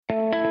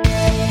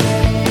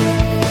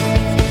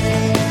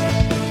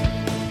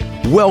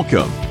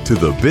Welcome to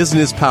the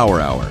Business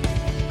Power Hour,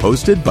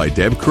 hosted by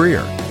Deb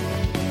Creer.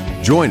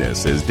 Join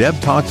us as Deb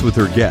talks with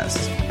her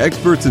guests,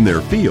 experts in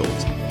their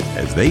fields,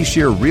 as they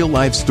share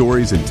real-life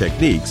stories and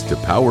techniques to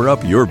power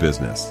up your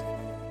business.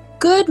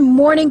 Good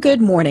morning, good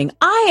morning.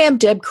 I am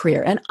Deb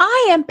Creer, and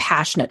I am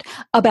passionate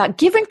about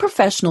giving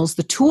professionals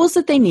the tools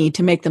that they need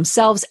to make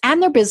themselves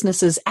and their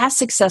businesses as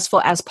successful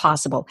as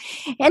possible.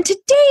 And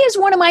today is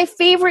one of my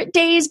favorite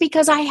days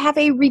because I have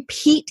a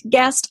repeat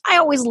guest. I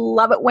always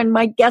love it when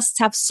my guests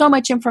have so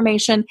much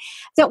information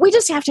that we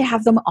just have to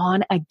have them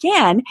on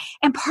again.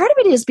 And part of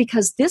it is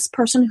because this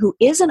person, who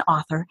is an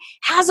author,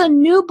 has a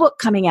new book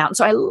coming out.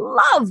 So I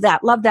love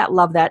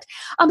that.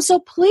 So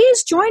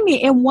please join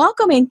me in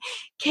welcoming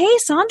Kay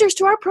Saunders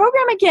to our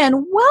program again.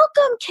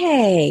 Welcome,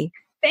 Kay.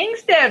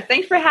 Thanks, Deb.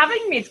 Thanks for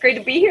having me. It's great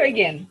to be here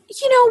again.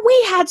 You know,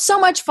 we had so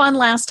much fun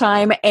last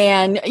time,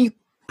 and you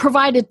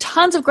provided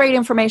tons of great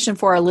information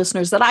for our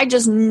listeners that I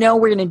just know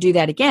we're going to do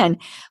that again.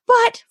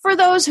 But for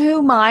those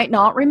who might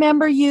not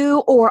remember you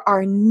or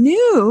are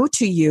new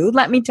to you,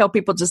 let me tell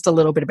people just a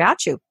little bit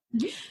about you.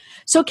 Mm-hmm.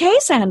 So Kay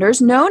Saunders,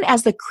 known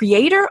as the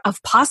creator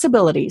of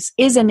possibilities,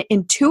 is an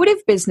intuitive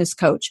business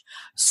coach,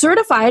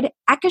 certified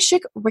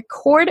Akashic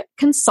record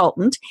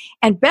consultant,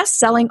 and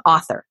best-selling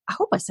author. I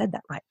hope I said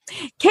that right.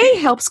 Kay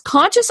helps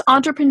conscious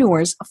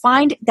entrepreneurs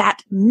find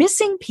that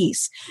missing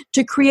piece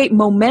to create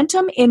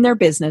momentum in their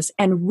business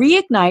and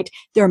reignite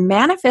their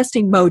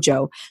manifesting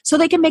mojo so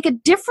they can make a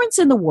difference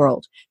in the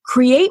world,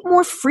 create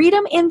more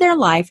freedom in their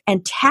life,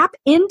 and tap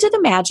into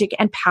the magic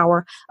and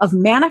power of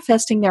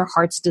manifesting their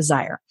heart's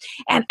desire.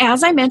 And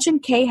as I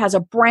mentioned, Kay has a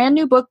brand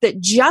new book that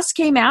just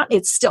came out.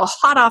 It's still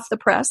hot off the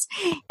press,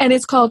 and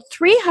it's called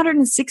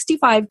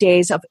 365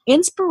 Days of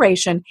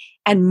Inspiration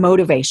and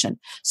Motivation.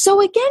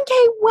 So again,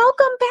 Kay,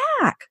 welcome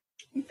back.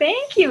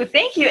 Thank you.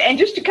 And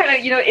just to kind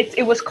of,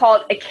 it was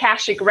called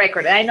Akashic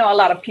Record. And I know a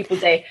lot of people,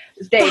 they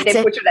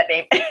butcher that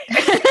name.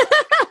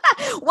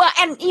 Well,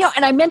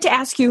 and I meant to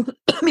ask you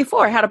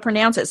before how to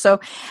pronounce it. So,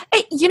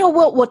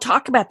 we'll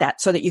talk about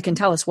that so that you can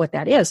tell us what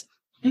that is.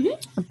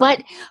 Mm-hmm.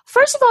 But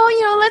first of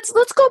all,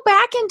 let's go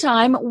back in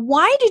time.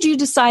 Why did you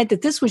decide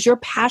that this was your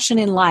passion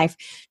in life,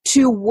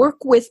 to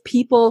work with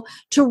people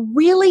to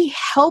really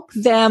help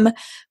them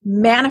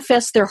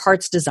manifest their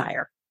heart's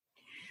desire?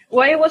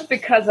 Well, it was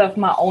because of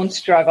my own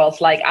struggles.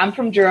 Like, I'm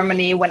from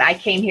Germany. When I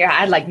came here,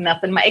 I had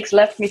nothing. My ex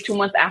left me 2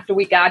 months after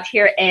we got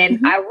here, and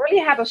mm-hmm. I really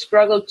had a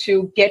struggle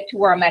to get to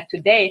where I'm at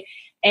today.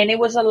 And it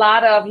was a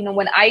lot of,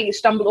 when I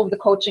stumbled over the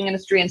coaching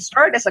industry and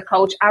started as a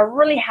coach, I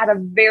really had a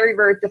very,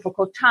 very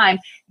difficult time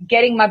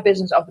getting my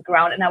business off the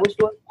ground. And I was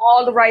doing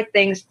all the right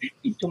things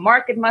to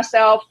market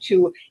myself,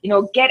 to,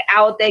 get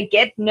out there,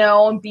 get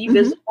known, be mm-hmm.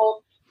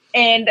 visible.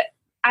 And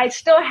I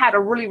still had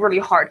a really, really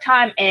hard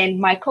time. And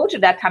my coach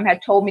at that time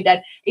had told me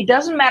that it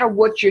doesn't matter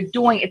what you're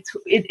doing.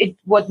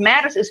 What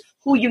matters is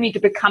who you need to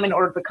become in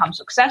order to become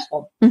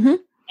successful. Mm-hmm.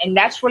 And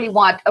that's really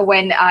when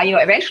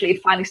eventually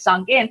it finally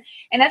sunk in.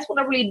 And that's when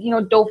I really,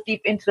 dove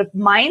deep into the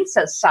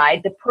mindset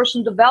side, the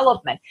personal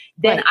development.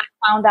 Then right.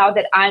 I found out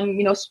that I'm,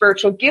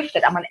 spiritual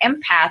gifted. I'm an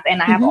empath,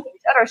 and I have mm-hmm. all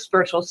these other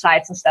spiritual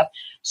sides and stuff.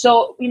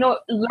 So,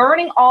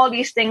 learning all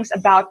these things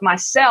about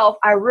myself,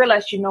 I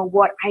realized,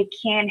 I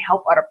can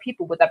help other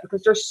people with that,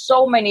 because there's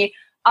so many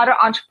other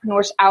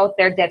entrepreneurs out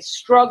there that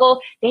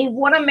struggle. They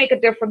want to make a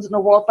difference in the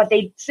world, but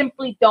they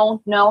simply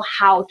don't know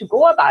how to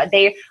go about it.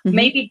 They mm-hmm.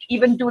 maybe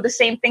even do the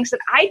same things that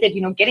I did,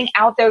 getting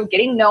out there,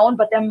 getting known,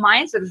 but their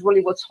mindset is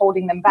really what's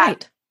holding them back.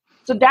 Right.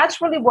 So that's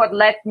really what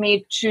led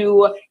me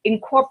to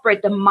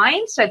incorporate the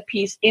mindset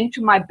piece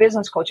into my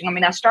business coaching. I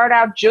mean, I started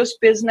out just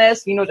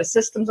business, the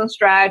systems and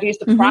strategies,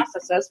 the mm-hmm.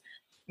 processes.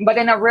 But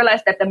then I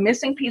realized that the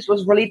missing piece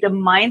was really the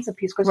mindset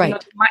piece, because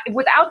right.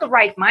 Without the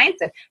right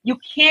mindset, you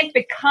can't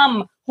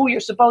become who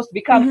you're supposed to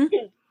become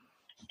mm-hmm.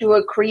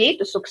 to create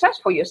the success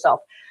for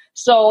yourself.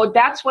 So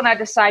that's when I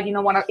decided, I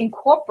want to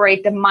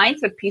incorporate the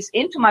mindset piece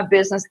into my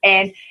business,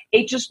 and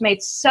it just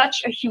made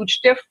such a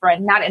huge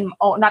difference, not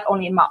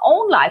only in my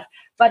own life,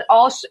 but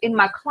also in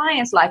my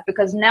clients' life,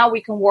 because now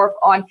we can work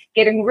on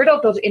getting rid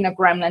of those inner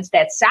gremlins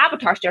that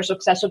sabotage their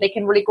success, so they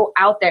can really go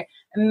out there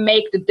and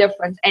make the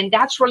difference. And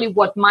that's really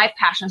what my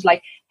passion is,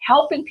 like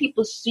helping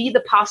people see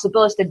the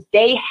possibilities that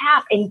they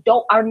have and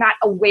are not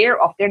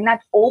aware of. They're not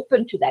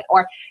open to that,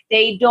 or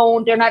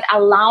they're not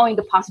allowing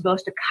the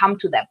possibilities to come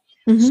to them.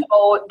 Mm-hmm.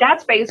 So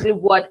that's basically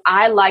what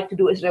I like to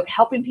do, is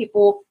helping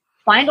people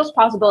find those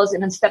possibilities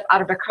and then step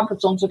out of their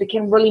comfort zone so they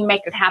can really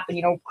make it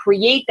happen,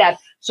 create that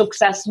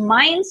success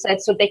mindset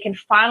so they can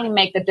finally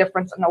make the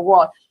difference in the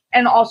world.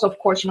 And also, of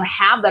course,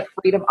 have that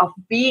freedom of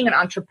being an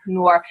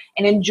entrepreneur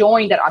and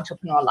enjoying that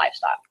entrepreneur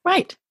lifestyle.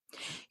 Right.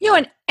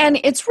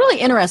 And it's really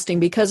interesting,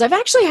 because I've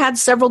actually had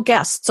several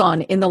guests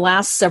on in the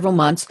last several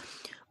months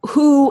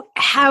who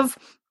have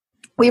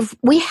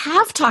we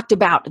have talked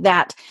about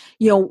that,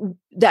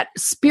 that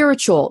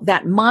spiritual,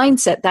 that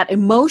mindset, that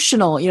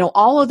emotional,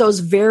 all of those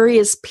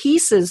various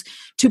pieces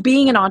to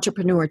being an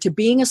entrepreneur, to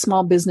being a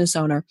small business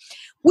owner,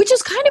 which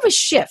is kind of a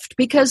shift,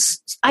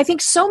 because I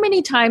think so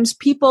many times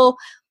people,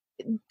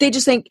 they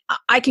just think,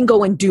 I can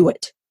go and do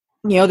it.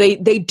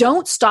 they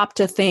don't stop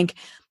to think,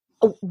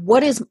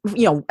 what is,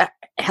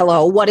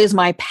 hello, what is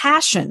my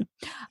passion?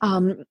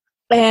 And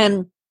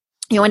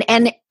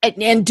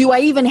do I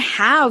even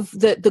have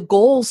the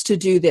goals to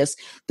do this,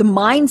 the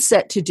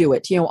mindset to do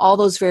it, all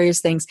those various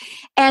things.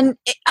 And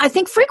I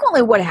think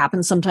frequently what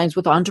happens sometimes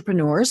with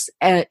entrepreneurs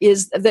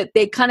is that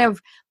they kind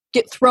of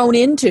get thrown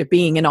into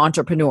being an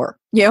entrepreneur.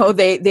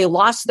 They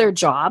lost their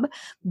job,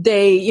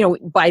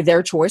 by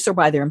their choice or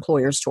by their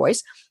employer's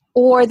choice,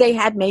 or they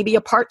had maybe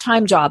a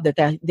part-time job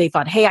that they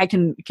thought, hey, I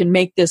can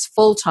make this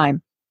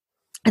full-time.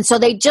 And so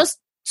they just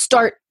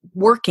start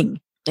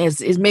working,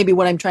 is maybe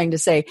what I'm trying to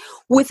say,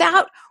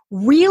 without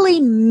really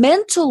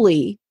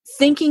mentally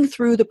thinking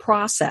through the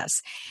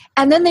process.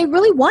 And then they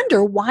really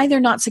wonder why they're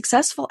not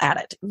successful at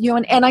it.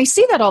 And I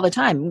see that all the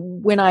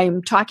time when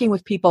I'm talking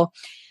with people.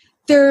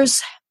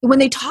 When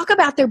they talk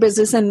about their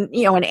business, and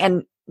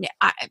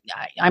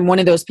I'm one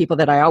of those people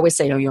that I always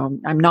say,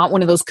 I'm not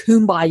one of those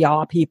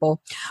kumbaya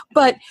people.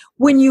 But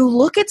when you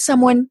look at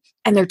someone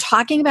and they're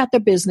talking about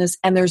their business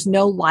and there's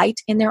no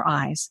light in their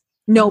eyes,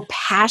 no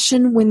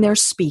passion when they're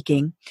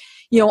speaking,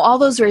 all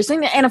those various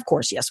things. And of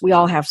course, yes, we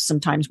all have some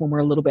times when we're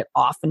a little bit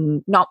off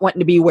and not wanting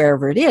to be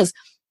wherever it is.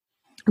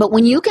 But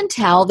when you can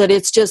tell that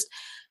it's just,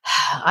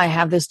 I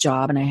have this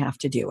job and I have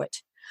to do it,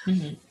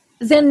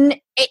 then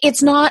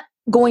it's not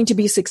going to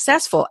be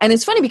successful. And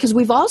it's funny because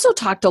we've also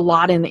talked a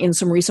lot in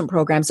some recent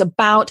programs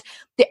about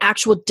the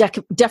actual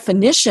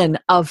definition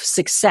of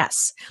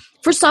success.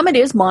 For some, it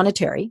is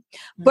monetary,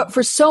 but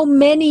for so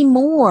many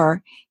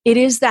more, it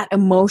is that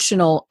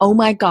emotional, oh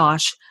my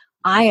gosh,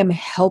 I am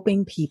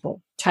helping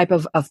people type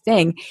of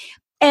thing.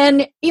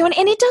 And, and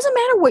it doesn't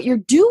matter what you're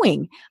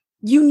doing.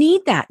 You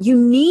need that. You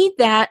need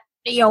that,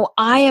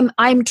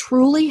 I'm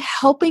truly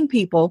helping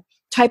people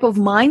type of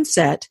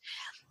mindset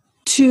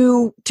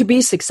to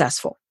be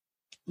successful.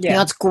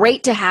 Yeah. It's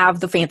great to have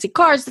the fancy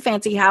cars, the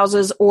fancy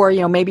houses, or,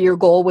 maybe your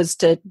goal was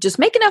to just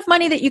make enough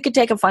money that you could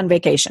take a fun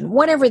vacation.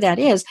 Whatever that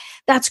is,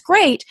 that's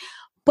great.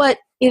 But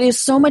it is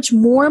so much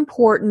more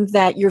important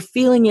that you're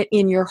feeling it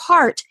in your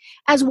heart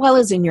as well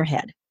as in your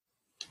head.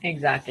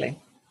 Exactly.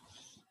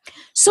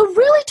 So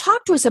really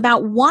talk to us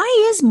about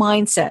why is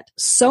mindset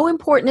so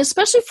important,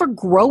 especially for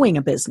growing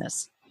a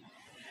business?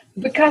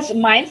 Because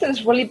mindset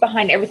is really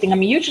behind everything. I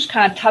mean, you just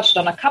kind of touched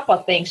on a couple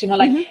of things,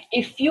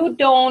 if you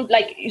don't,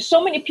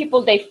 so many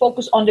people, they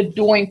focus on the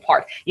doing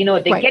part,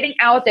 they're getting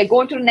out, they're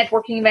going to the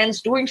networking events,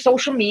 doing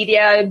social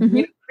media,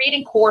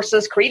 creating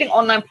courses, creating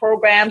online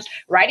programs,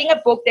 writing a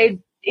book.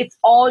 It's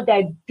all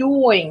that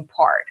doing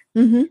part,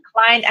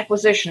 client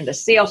acquisition, the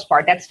sales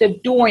part, that's the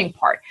doing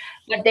part,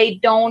 but they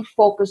don't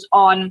focus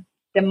on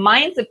the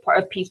mindset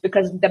part piece,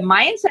 because the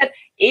mindset,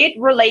 it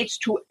relates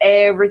to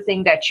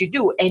everything that you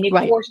do. Any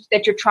courses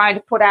that you're trying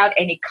to put out,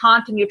 any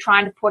content you're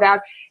trying to put out.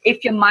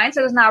 If your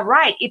mindset is not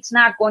right, it's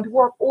not going to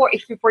work. Or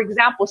if you, for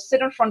example,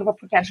 sit in front of a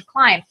potential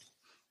client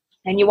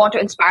and you want to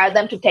inspire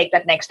them to take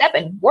that next step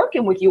and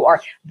working with you or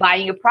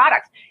buying your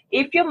products.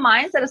 If your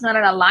mindset is not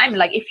in alignment,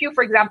 like if you,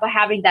 for example,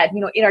 having that,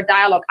 inner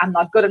dialogue, I'm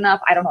not good enough,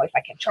 I don't know if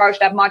I can charge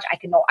that much, I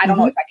don't know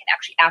if I can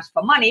actually ask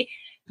for money,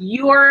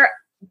 you're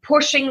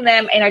pushing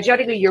them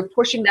energetically, you're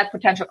pushing that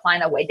potential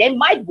client away. They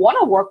might want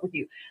to work with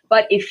you,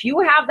 but if you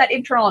have that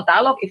internal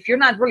dialogue, if you're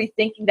not really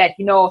thinking that,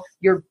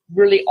 you're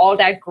really all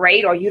that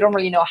great, or you don't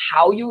really know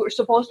how you're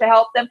supposed to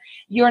help them,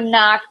 you're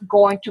not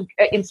going to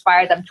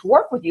inspire them to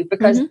work with you,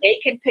 because they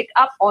can pick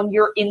up on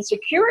your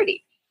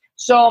insecurity.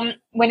 So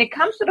when it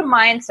comes to the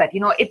mindset,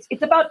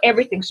 it's about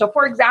everything. So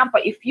for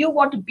example, if you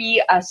want to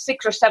be a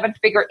 6 or 7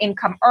 figure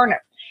income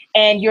earner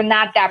and you're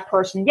not that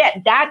person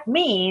yet, that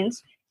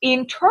means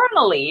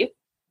internally,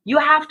 you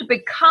have to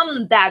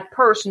become that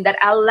person that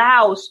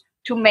allows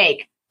to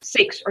make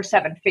 6 or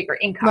 7 figure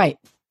income. Right.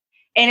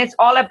 And it's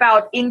all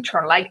about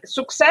internal. Like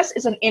success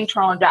is an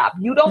internal job.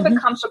 You don't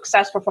become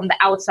successful from the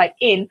outside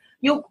in.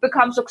 You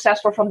become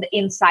successful from the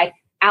inside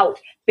out.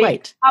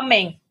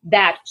 Becoming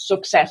that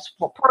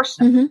successful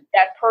person,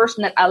 that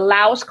person that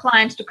allows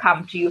clients to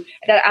come to you,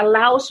 that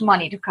allows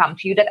money to come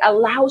to you, that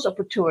allows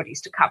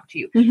opportunities to come to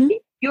you.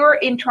 If you're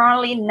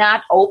internally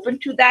not open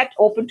to that,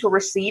 open to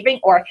receiving,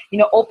 or,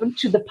 open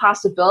to the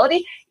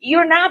possibility,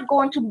 you're not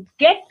going to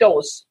get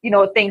those,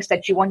 things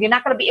that you want. You're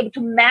not going to be able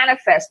to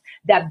manifest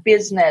that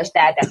business,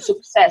 that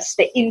success,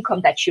 the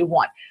income that you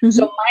want.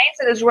 So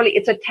mindset is really,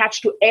 it's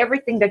attached to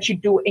everything that you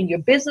do in your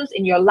business,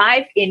 in your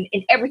life, in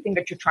everything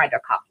that you're trying to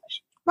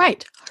accomplish.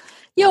 Right.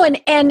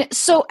 And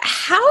so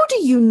how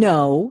do you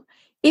know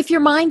if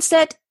your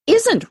mindset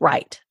isn't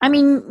right? I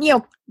mean,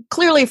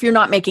 clearly if you're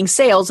not making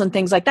sales and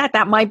things like that,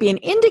 that might be an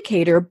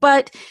indicator,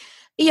 but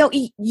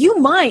you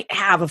might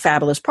have a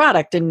fabulous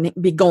product and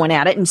be going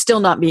at it and still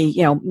not be,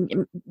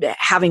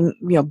 having,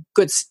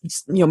 good,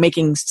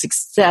 making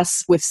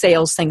success with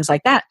sales, things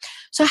like that.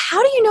 So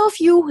how do you know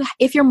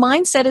if your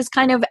mindset is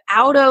kind of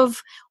out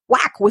of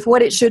whack with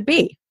what it should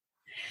be?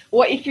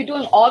 Well, if you're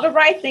doing all the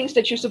right things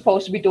that you're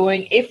supposed to be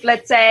doing, if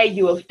let's say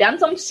you have done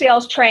some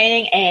sales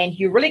training and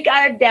you really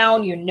got it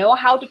down, you know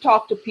how to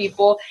talk to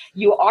people,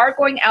 you are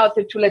going out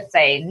there to, let's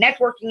say,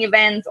 networking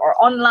events or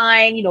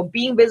online,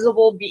 being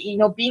visible,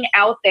 being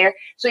out there.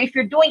 So if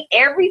you're doing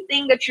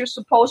everything that you're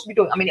supposed to be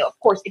doing, I mean, of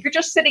course, if you're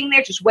just sitting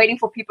there, just waiting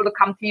for people to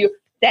come to you,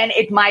 then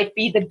it might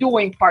be the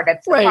doing part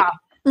that's the problem.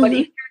 Mm-hmm. But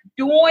if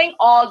you're doing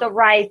all the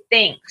right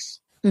things,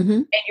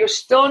 and you're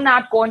still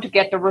not going to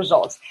get the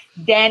results,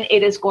 then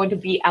it is going to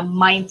be a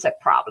mindset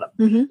problem.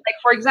 Like,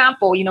 for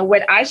example,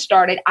 when I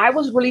started, I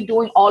was really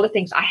doing all the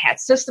things. I had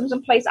systems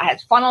in place. I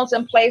had funnels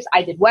in place.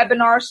 I did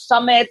webinars,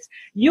 summits,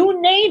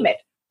 you name it.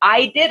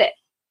 I did it.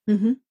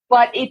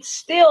 But it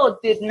still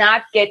did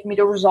not get me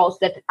the results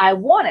that I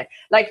wanted.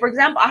 Like, for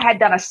example, I had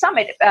done a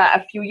summit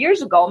a few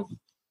years ago.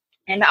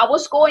 And I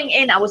was going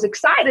in, I was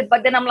excited,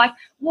 but then I'm like,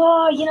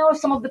 well,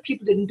 some of the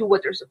people didn't do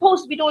what they're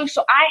supposed to be doing.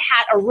 So I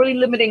had a really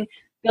limiting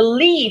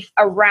belief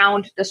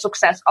around the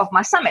success of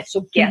my summit.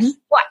 So guess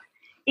what?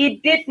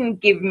 It didn't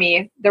give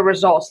me the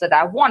results that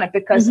I wanted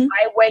because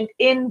I went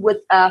in with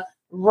a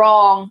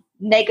wrong,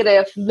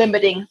 negative,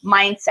 limiting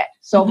mindset.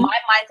 So my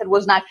mindset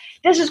was not,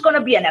 this is going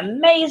to be an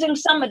amazing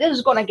summit. This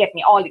is going to get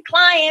me all the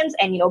clients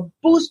and,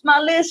 boost my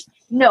list.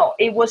 No,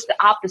 it was the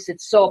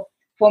opposite. So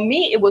for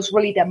me, it was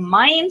really the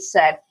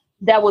mindset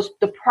that was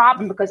the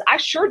problem because I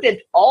sure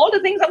did all the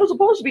things I was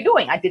supposed to be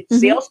doing. I did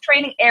sales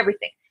training,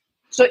 everything.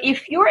 So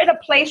if you're in a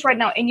place right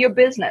now in your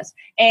business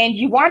and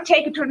you want to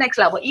take it to the next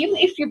level, even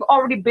if you've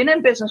already been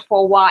in business for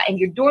a while and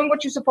you're doing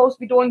what you're supposed to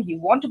be doing, you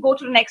want to go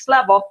to the next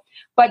level,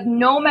 but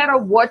no matter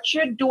what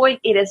you're doing,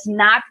 it is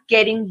not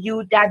getting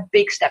you that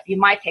big step. You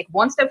might take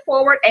one step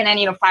forward and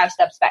then, 5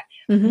 steps back.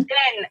 Then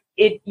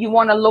you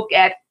want to look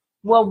at,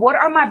 well, what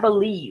are my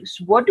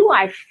beliefs? What do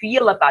I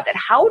feel about it?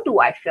 How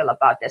do I feel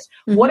about this?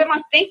 What am I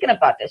thinking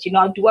about this?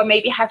 Do I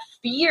maybe have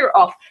fear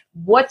of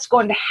what's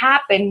going to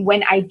happen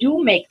when I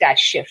do make that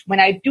shift, when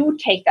I do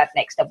take that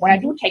next step, when I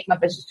do take my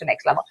business to the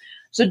next level?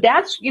 So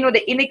that's,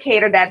 the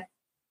indicator that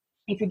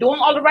if you're doing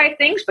all the right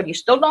things, but you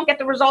still don't get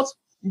the results,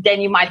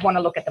 then you might want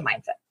to look at the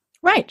mindset.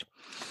 Right.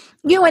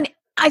 And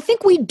I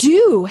think we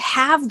do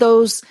have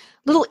those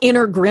little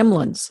inner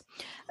gremlins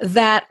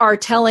that are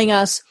telling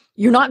us,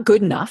 you're not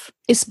good enough,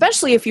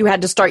 especially if you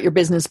had to start your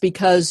business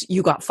because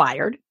you got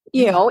fired.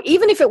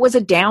 Even if it was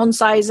a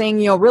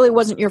downsizing, really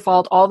wasn't your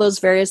fault, all those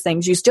various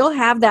things, you still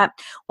have that,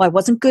 well, I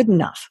wasn't good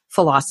enough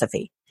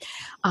philosophy.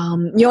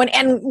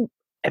 And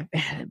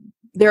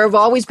there have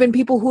always been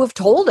people who have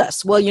told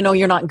us, well,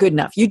 you're not good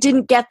enough. You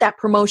didn't get that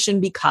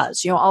promotion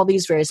because, all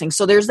these various things.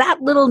 So there's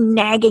that little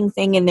nagging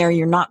thing in there.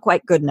 You're not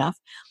quite good enough.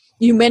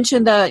 You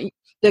mentioned the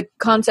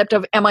concept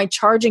of, am I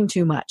charging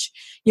too much?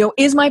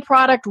 Is my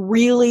product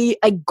really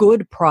a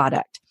good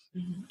product?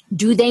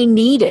 Do they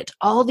need it?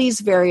 All these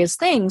various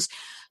things.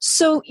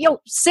 So,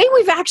 say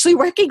we've actually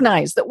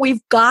recognized that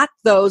we've got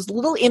those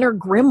little inner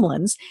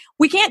gremlins.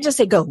 We can't just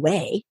say go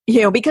away,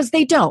 because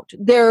they don't.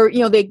 They're,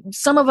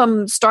 some of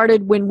them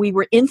started when we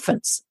were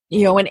infants,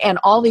 and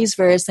all these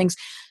various things.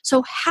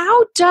 So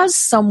how does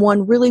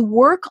someone really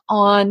work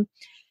on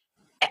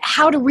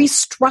how to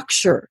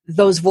restructure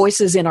those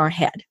voices in our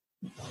head?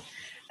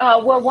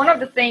 Well, one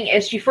of the things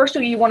is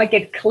you want to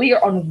get clear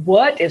on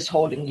what is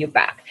holding you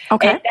back.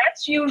 Okay. And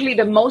that's usually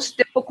the most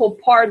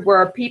difficult part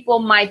where people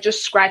might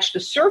just scratch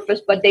the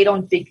surface, but they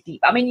don't dig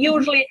deep. I mean,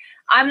 usually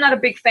I'm not a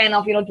big fan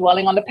of,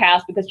 dwelling on the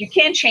past because you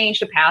can't change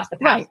the past,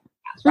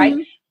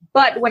 right?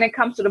 But when it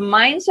comes to the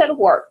mindset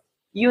work,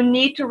 you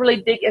need to really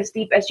dig as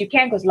deep as you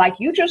can because like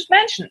you just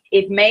mentioned,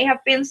 it may have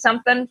been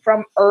something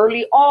from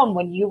early on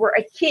when you were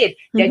a kid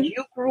that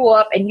you grew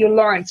up and you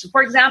learned. So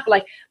for example,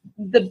 like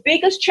the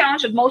biggest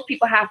challenge that most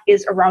people have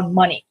is around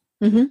money.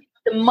 The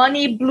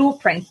money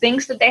blueprint,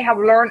 things that they have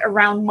learned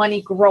around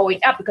money growing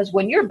up. Because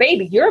when you're a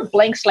baby, you're a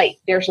blank slate.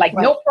 There's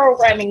no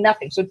programming,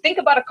 nothing. So think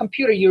about a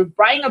computer. You're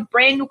buying a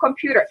brand new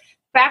computer.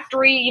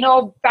 Factory,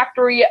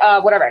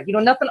 whatever,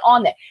 nothing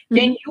on it.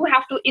 Then you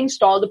have to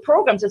install the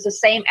programs. It's the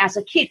same as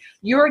a kid.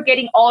 You're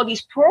getting all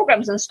these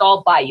programs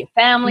installed by your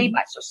family,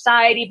 by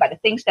society, by the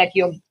things that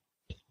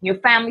your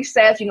family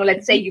says.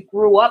 Let's say you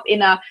grew up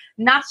in a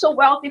not so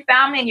wealthy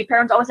family and your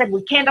parents always said,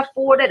 we can't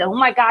afford it. Oh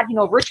my God,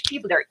 rich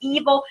people, they're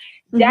evil.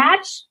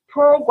 That's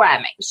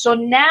programming. So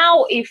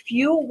now if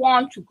you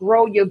want to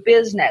grow your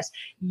business,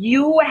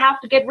 you have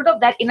to get rid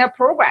of that inner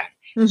program.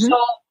 So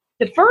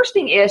the first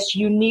thing is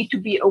you need to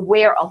be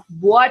aware of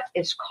what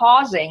is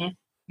causing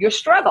your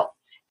struggle.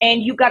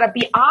 And you got to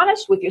be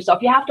honest with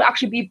yourself. You have to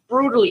actually be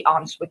brutally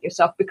honest with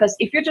yourself because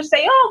if you're just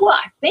saying, oh, well,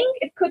 I think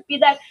it could be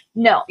that.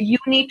 No, you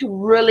need to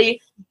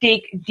really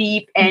dig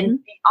deep and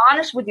be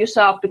honest with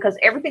yourself because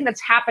everything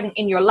that's happening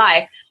in your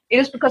life, it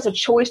is because of a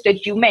choice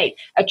that you made,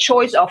 a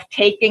choice of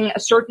taking a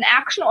certain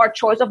action or a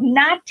choice of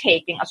not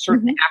taking a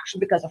certain action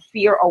because of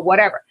fear or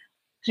whatever.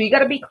 So you got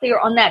to be clear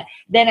on that.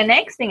 Then the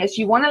next thing is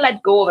you want to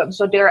let go of them.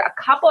 So there are a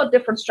couple of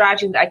different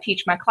strategies that I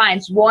teach my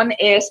clients. One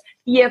is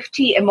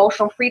EFT,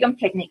 Emotional Freedom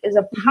Technique, is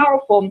a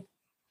powerful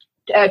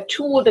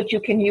tool that you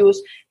can use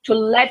to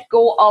let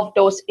go of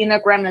those inner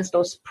gremlins,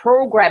 those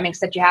programmings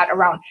that you had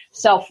around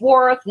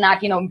self-worth,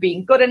 not,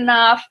 being good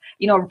enough,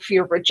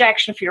 fear of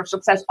rejection, fear of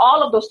success,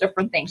 all of those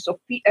different things. So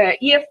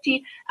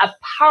EFT, a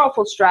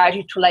powerful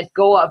strategy to let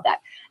go of that.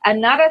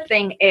 Another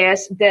thing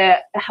is the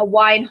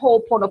Hawaiian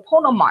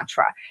Ho'oponopono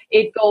mantra.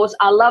 It goes,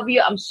 I love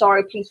you, I'm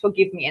sorry, please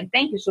forgive me, and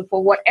thank you. So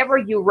for whatever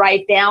you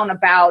write down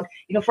about,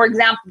 for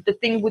example, the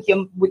thing with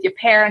your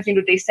parents,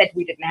 they said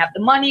we didn't have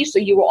the money, so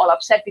you were all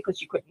upset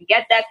because you couldn't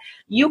get that.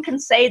 You can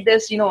say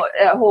this,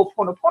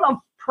 Ho'oponopono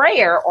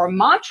prayer or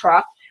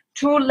mantra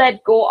to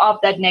let go of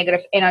that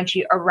negative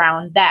energy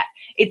around that.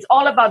 It's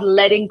all about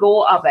letting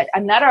go of it.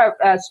 Another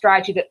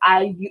strategy that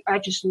I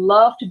just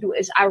love to do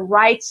is I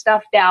write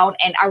stuff down,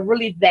 and I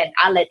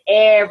let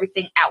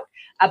everything out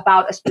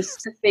about a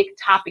specific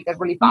topic that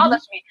really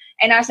bothers me.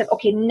 And I said,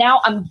 okay, now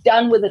I'm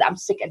done with it. I'm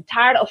sick and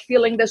tired of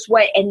feeling this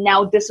way. And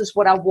now this is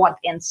what I want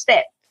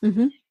instead.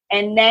 Mm-hmm.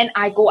 And then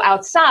I go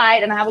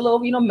outside and I have a little,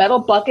 metal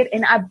bucket,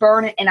 and I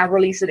burn it and I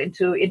release it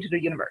into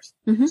the universe.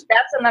 Mm-hmm. So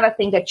that's another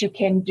thing that you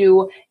can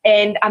do.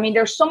 And I mean,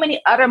 there's so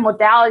many other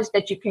modalities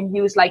that you can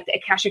use, like the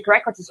Akashic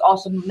Records is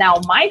also now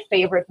my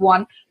favorite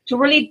one to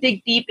really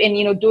dig deep in,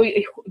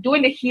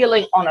 doing the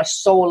healing on a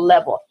soul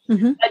level.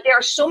 Mm-hmm. But there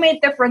are so many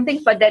different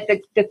things, but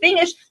the thing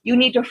is, you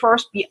need to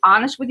first be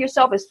honest with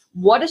yourself is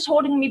what is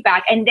holding me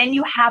back? And then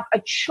you have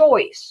a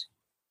choice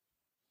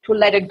to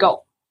let it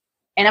go.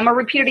 And I'm going to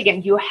repeat it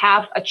again. You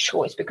have a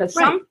choice, because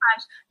sometimes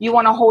you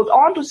want to hold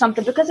on to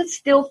something because it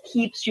still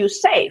keeps you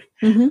safe.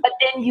 Mm-hmm. But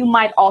then you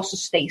might also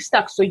stay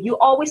stuck. So you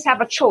always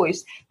have a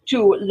choice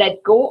to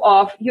let go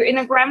of your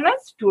inner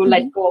gremlins, to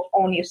let go of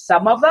only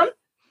some of them,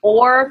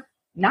 or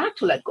not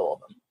to let go of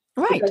them.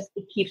 Right. Because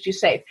it keeps you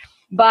safe.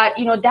 But,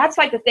 that's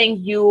like the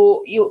thing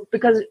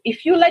because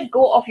if you let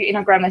go of your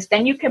inner gremlins,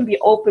 then you can be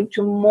open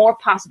to more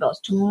possibilities,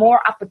 to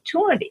more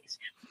opportunities.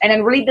 And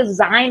then really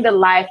design the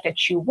life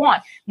that you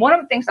want. One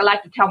of the things I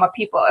like to tell my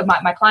people,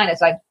 my client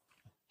is like,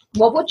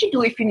 what would you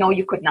do if you know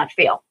you could not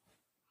fail?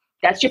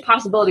 That's your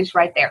possibilities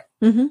right there.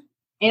 Mm-hmm.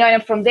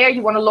 And from there,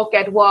 you want to look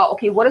at, well,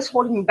 okay, what is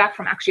holding me back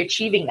from actually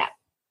achieving that?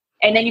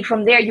 And then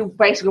from there, you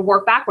basically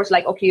work backwards,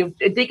 like, okay,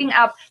 you're digging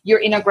up your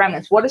inner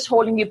gremlins. What is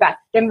holding you back?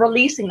 Then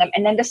releasing them,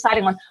 and then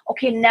deciding on,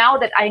 okay, now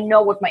that I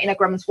know what my inner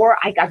gremlins were,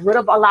 I got rid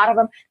of a lot of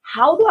them.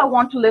 How do I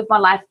want to live my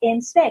life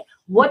instead?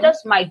 What does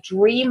my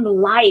dream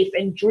life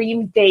and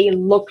dream day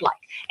look like?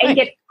 And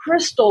get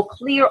crystal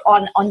clear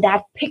on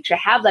that picture,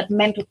 have that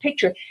mental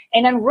picture,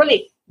 and then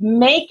really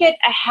make it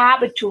a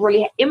habit to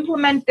really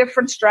implement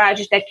different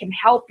strategies that can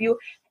help you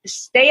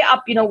stay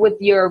up, with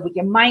your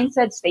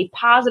mindset, stay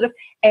positive,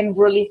 and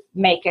really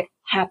make it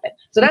happen.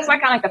 So that's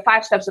like kind of like the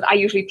 5 steps that I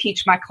usually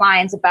teach my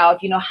clients about,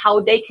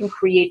 how they can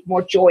create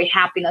more joy,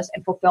 happiness,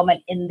 and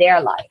fulfillment in their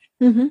life.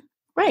 Mm-hmm.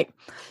 Right.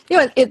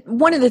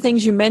 One of the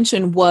things you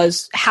mentioned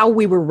was how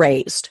we were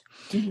raised.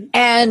 Mm-hmm.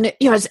 And,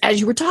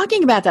 as you were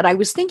talking about that, I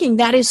was thinking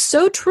that is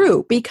so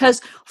true, because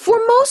for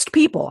most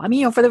people,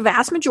 for the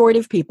vast majority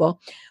of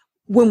people,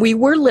 when we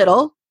were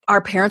little,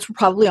 our parents were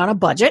probably on a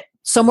budget.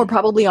 Some were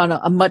probably on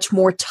a much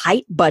more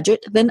tight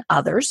budget than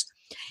others.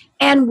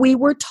 And we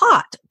were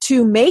taught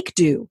to make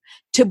do,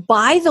 to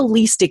buy the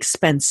least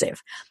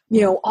expensive,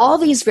 all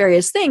these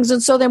various things.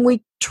 And so then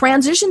we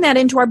transition that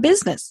into our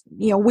business.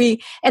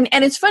 And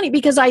it's funny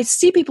because I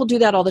see people do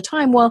that all the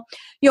time. Well,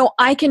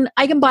 I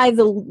can buy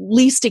the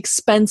least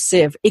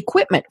expensive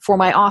equipment for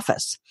my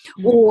office,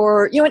 mm-hmm.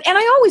 or, and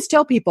I always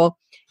tell people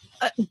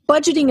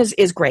budgeting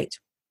is great.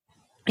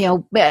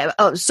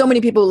 So many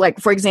people, like,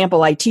 for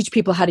example, I teach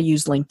people how to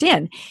use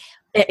LinkedIn,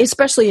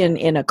 especially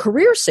in a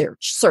career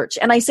search.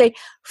 And I say,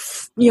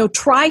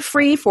 try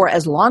free for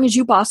as long as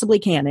you possibly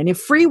can. And if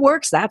free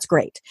works, that's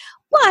great.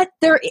 But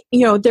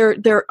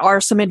there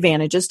are some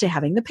advantages to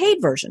having the paid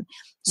version.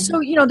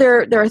 Mm-hmm. So,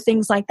 there are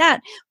things like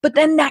that. But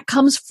then that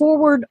comes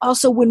forward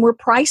also when we're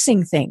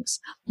pricing things.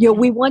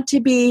 We want to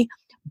be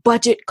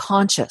budget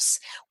conscious.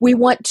 We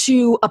want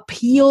to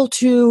appeal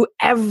to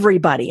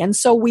everybody. And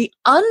so we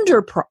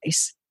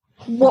underprice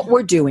what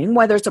we're doing,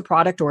 whether it's a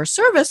product or a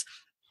service.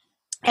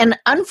 And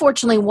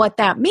unfortunately, what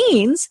that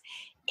means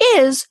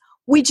is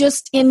we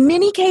just, in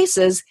many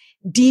cases,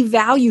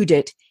 devalued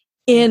it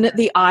in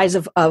the eyes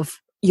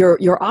of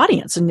your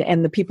audience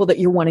and the people that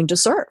you're wanting to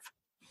serve.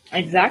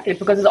 Exactly,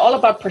 because it's all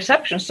about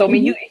perception. So, I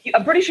mean,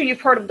 I'm pretty sure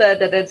you've heard of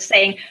the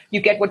saying, you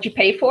get what you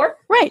pay for.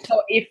 Right.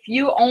 So if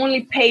you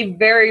only pay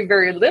very,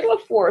 very little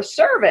for a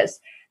service,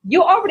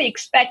 you already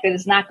expect that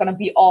it's not going to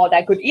be all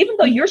that good, even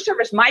though your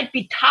service might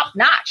be top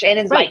notch and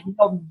it's like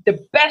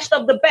the best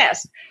of the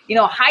best,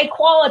 high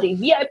quality,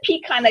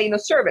 VIP kind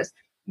of, service.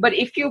 But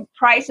if you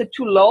price it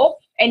too low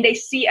and they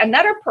see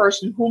another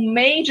person who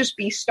may just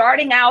be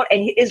starting out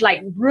and is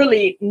like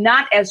really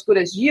not as good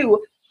as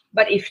you,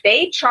 but if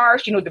they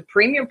charge, the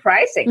premium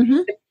pricing, mm-hmm.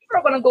 the people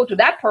are going to go to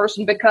that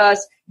person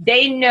because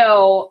they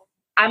know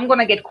I'm going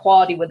to get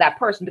quality with that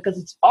person, because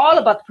it's all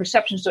about the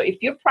perception. So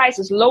if your price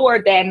is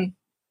lower than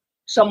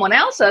someone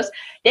else's,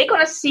 they're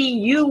going to see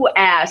you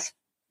as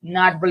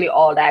not really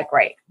all that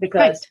great,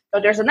 because so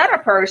there's another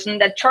person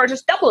that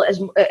charges double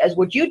as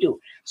what you do.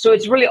 So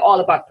it's really all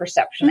about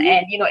perception.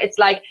 And, it's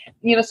like,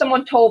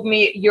 someone told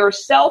me your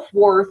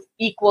self-worth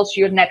equals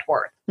your net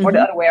worth, or the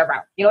other way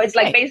around. It's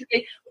like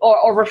basically,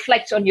 or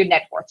reflects on your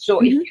net worth. So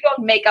if you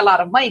don't make a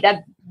lot of money,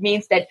 that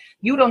means that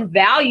you don't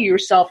value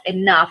yourself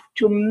enough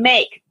to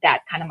make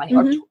that kind of money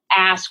or to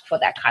ask for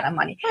that kind of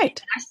money. Right.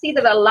 And I see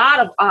that a lot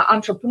of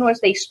entrepreneurs,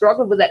 they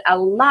struggle with it a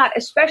lot,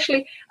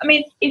 especially,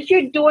 if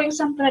you're doing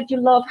something that you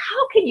love,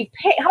 how can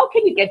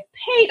you get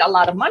paid a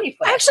lot of money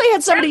for that? I actually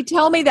had somebody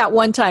tell me that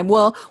one time.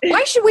 Well,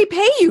 why should we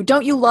pay you?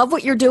 Don't you love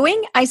what you're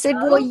doing? I said,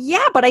 well,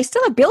 yeah, but I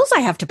still have bills I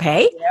have to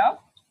pay.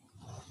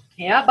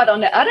 Yeah, but on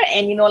the other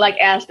end, like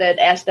as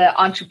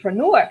the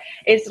entrepreneur,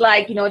 it's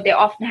like, they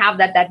often have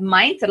that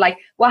mindset, like,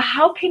 well,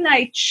 how can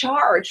I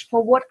charge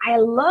for what I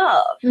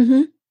love?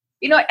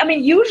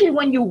 Usually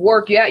when you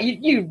work, you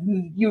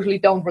usually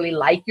don't really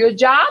like your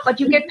job, but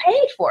you get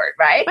paid for it,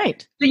 right?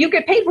 Right. So you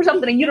get paid for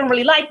something you don't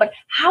really like, but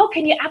how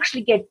can you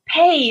actually get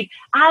paid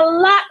a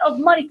lot of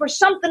money for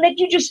something that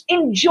you just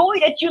enjoy,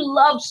 that you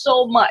love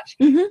so much?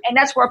 And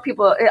that's where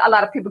a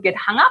lot of people get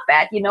hung up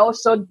at,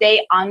 so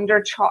they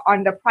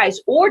underprice,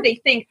 or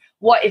they think,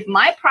 well, if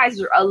my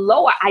prices are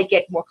lower, I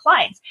get more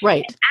clients.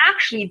 Right. And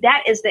actually,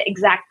 that is the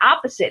exact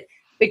opposite.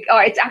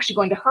 It's actually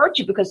going to hurt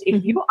you, because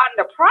if you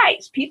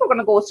underprice, people are going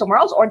to go somewhere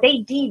else, or they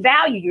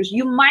devalue you.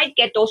 You might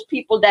get those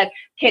people that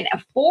can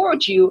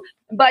afford you,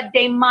 but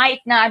they might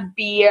not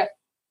be,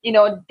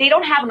 they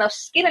don't have enough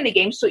skin in the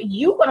game. So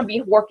you're going to be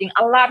working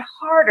a lot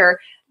harder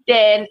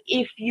than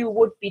if you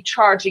would be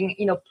charging,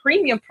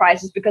 premium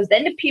prices, because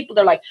then the people,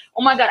 they're like,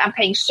 oh my God, I'm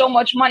paying so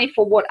much money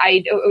for what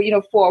I,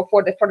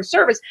 for the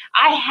service.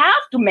 I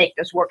have to make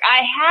this work. I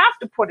have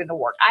to put in the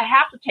work. I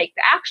have to take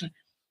the action.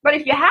 But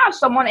if you have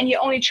someone and you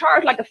only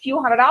charge like a few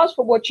 $100s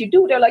for what you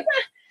do, they're like,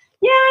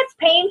 yeah, it's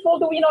painful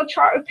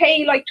to,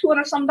 pay like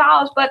 $200 some,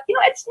 but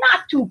it's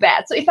not too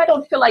bad. So if I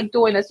don't feel like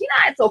doing this,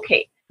 it's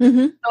okay.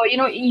 So,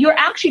 you're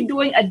actually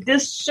doing a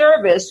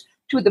disservice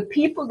to the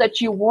people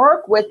that you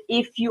work with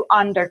if you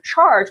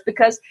undercharge,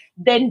 because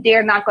then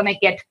they're not going to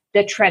get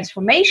the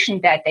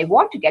transformation that they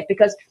want to get,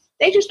 because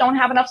they just don't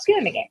have enough skin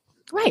in the game.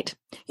 Right.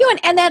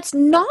 And that's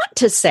not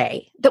to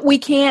say that we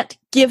can't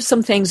give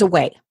some things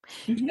away.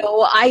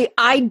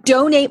 I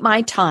donate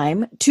my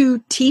time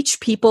to teach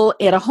people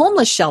at a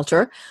homeless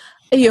shelter,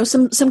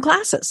 some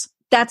classes.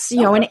 That's,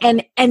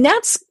 and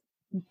that's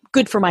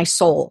good for my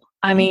soul.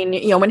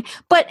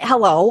 But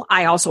hello,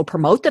 I also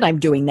promote that I'm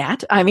doing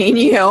that.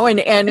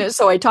 And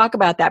so I talk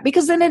about that,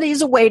 because then it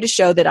is a way to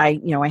show that I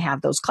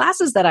have those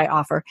classes that I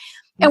offer.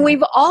 And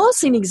we've all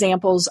seen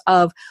examples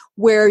of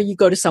where you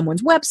go to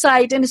someone's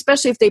website, and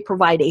especially if they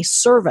provide a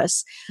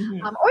service,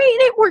 or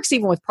it works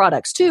even with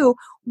products too,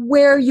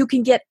 where you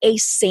can get a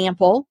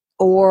sample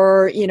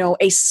or,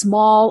 a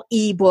small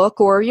ebook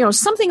or,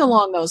 something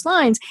along those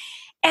lines.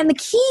 And the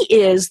key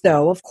is,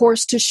 though, of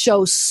course, to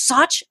show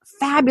such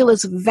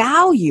fabulous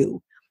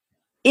value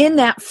in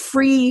that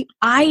free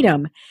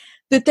item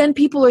that then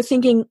people are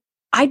thinking,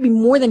 I'd be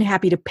more than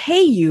happy to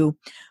pay you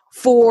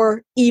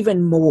for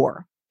even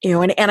more.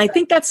 And I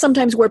think that's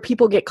sometimes where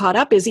people get caught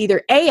up, is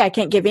either A, I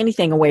can't give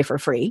anything away for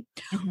free,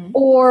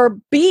 or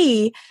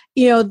B,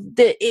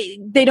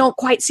 they don't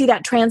quite see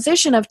that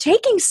transition of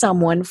taking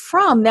someone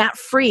from that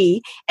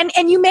free.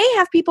 And you may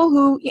have people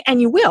who, and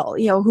you will,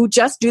 who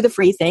just do the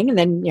free thing and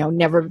then,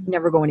 never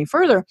go any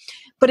further.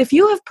 But if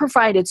you have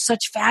provided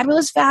such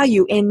fabulous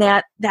value in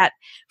that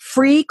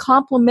free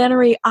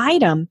complimentary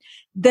item,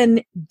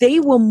 then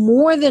they will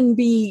more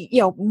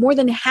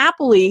than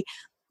happily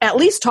at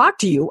least talk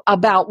to you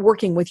about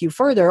working with you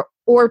further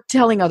or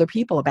telling other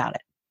people about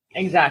it.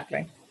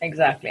 Exactly.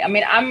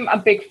 I'm a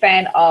big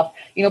fan of,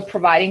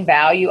 providing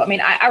value.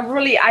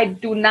 I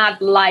do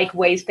not like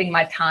wasting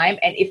my time.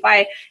 And if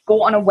I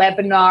go on a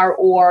webinar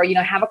or,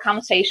 have a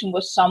conversation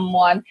with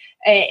someone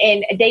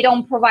and they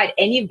don't provide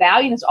any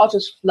value and it's all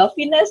just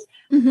fluffiness,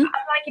 I'm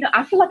like,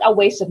 I feel like I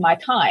wasted my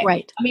time.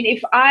 Right.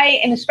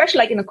 And especially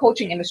like in the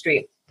coaching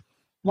industry,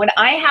 when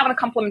I have a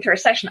complimentary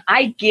session,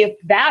 I give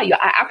value.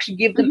 I actually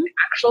give them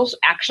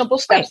actionable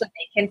steps that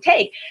they can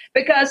take,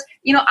 because,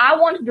 I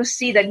want them to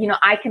see that,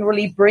 I can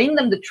really bring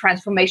them the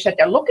transformation that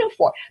they're looking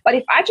for. But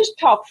if I just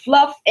talk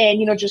fluff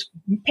and, just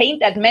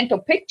paint that mental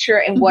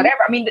picture and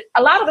whatever,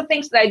 a lot of the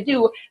things that I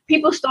do,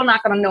 people still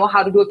not going to know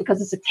how to do it,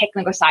 because it's a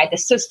technical side, the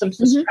systems,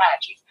 the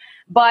strategies.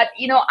 But,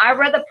 I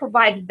rather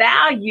provide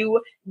value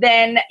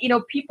than,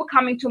 people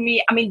coming to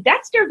me.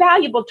 That's their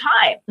valuable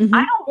time.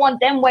 I don't want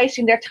them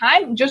wasting their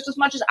time just as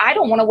much as I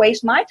don't want to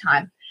waste my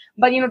time.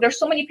 But, there's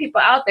so many people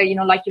out there,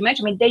 like you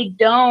mentioned, they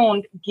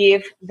don't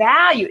give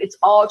value. It's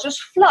all just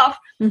fluff.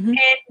 And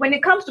when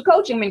it comes to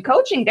coaching,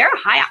 they're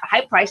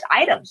high priced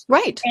items.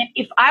 Right. And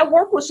if I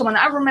work with someone,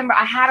 I remember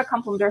I had a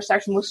complimentary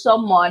session with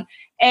someone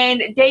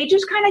and they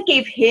just kind of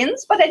gave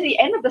hints. But at the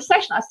end of the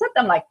session, I said to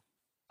them like,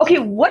 okay,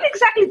 what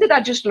exactly did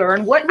I just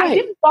learn? I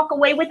didn't walk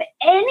away with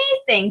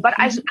anything, but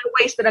I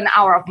wasted an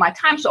hour of my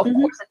time. So of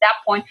course, at that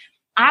point,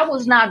 I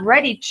was not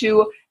ready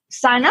to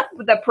sign up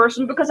with that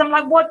person because I'm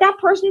like, well, that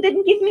person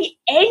didn't give me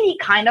any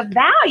kind of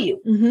value.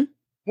 Mm-hmm.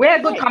 We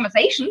had a good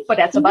conversation, but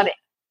that's about it.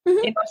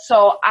 Mm-hmm. You know,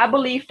 so I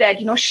believe that,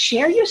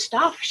 share your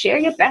stuff, share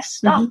your best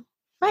stuff,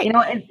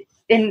 Right.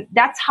 And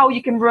that's how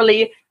you can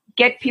really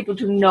get people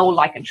to know,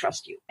 like, and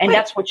trust you. And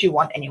that's what you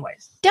want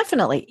anyways.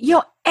 Definitely.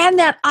 And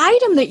that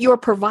item that you're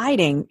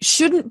providing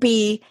shouldn't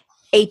be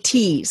a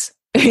tease.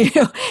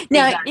 Now,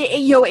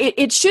 Exactly.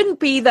 it shouldn't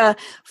be the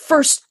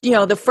first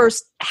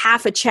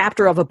half a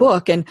chapter of a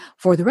book, and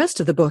for the rest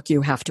of the book,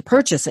 you have to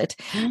purchase it.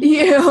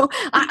 Mm-hmm.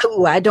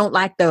 I don't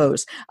like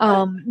those.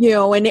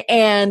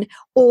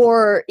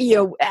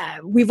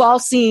 We've all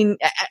seen,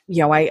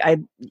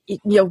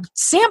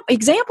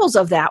 examples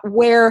of that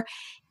where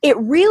it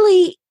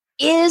really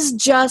is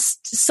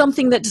just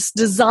something that's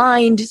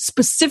designed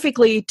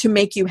specifically to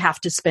make you have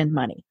to spend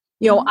money.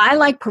 I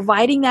like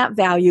providing that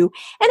value.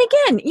 And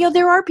again,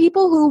 there are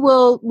people who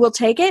will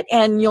take it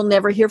and you'll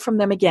never hear from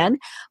them again,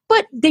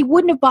 but they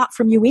wouldn't have bought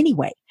from you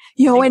anyway.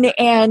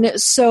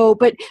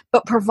 But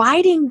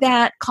providing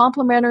that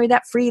complimentary,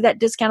 that free, that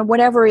discount,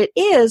 whatever it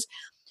is,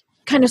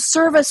 kind of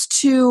service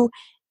to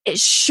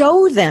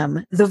show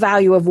them the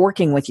value of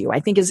working with you, I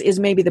think is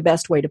maybe the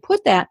best way to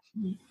put that.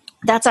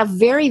 That's a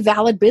very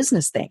valid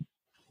business thing.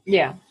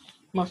 Yeah,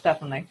 most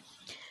definitely.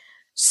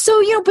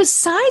 So,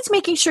 besides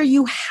making sure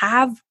you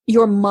have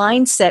your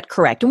mindset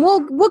correct, and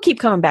we'll keep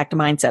coming back to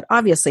mindset,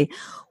 obviously,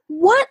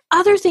 what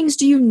other things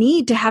do you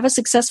need to have a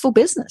successful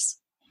business?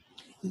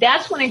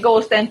 That's when it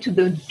goes then to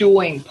the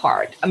doing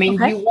part. I mean,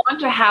 you want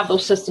to have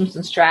those systems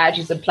and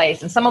strategies in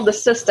place. And some of the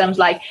systems,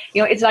 like,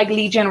 it's like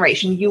lead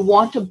generation. You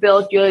want to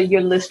build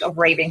your list of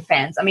raving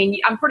fans. I mean,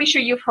 I'm pretty sure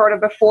you've heard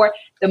of before,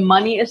 the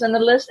money is in the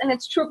list. And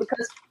it's true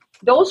because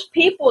those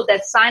people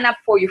that sign up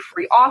for your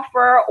free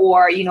offer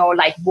or,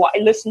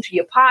 listen to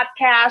your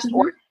podcast,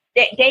 or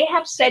they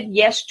have said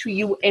yes to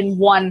you in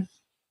one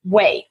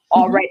way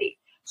already.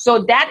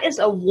 So that is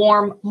a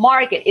warm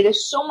market. It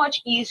is so much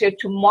easier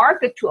to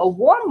market to a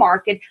warm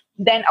market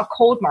than a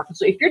cold market.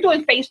 So if you're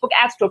doing Facebook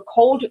ads to a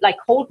cold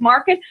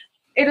market,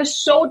 it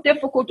is so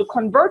difficult to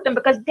convert them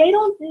because they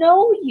don't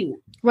know you.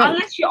 Right.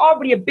 Unless you're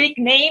already a big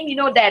name,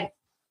 that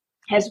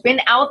has been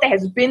out there,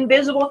 has been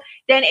visible,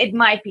 then it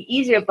might be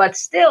easier. But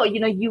still,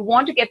 you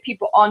want to get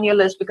people on your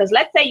list because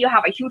let's say you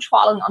have a huge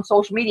following on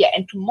social media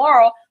and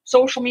tomorrow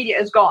social media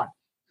is gone.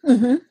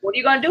 Mm-hmm. What are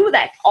you going to do with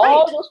that?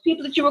 All those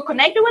people that you were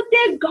connected with,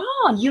 they're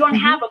gone. You don't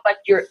have them, but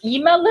your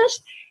email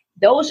list,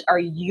 those are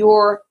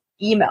your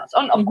emails.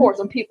 Of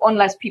course,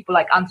 unless people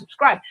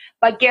unsubscribe.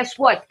 But guess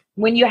what?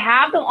 When you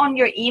have them on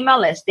your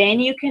email list, then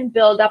you can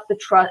build up the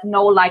trust,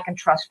 know, like, and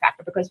trust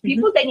factor because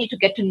people, they need to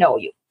get to know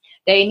you.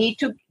 They need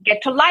to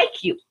get to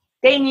like you.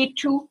 They need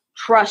to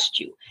trust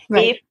you.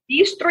 Right. If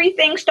these three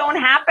things don't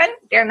happen,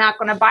 they're not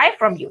going to buy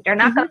from you. They're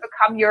not going to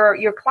become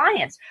your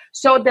clients.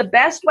 So the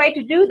best way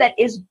to do that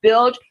is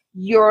build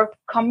your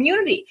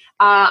community.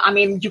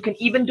 You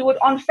can even do it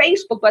on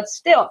Facebook, but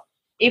still,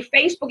 if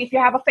you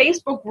have a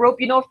Facebook group,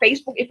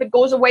 Facebook, if it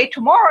goes away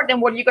tomorrow,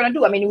 then what are you going to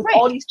do? I mean, with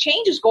all these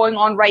changes going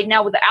on right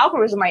now with the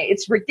algorithm,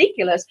 it's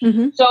ridiculous.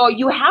 So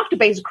you have to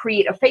basically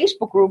create a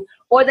Facebook group,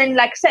 or then,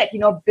 like I said,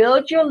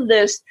 build your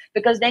list,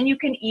 because then you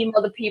can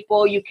email the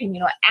people, you can,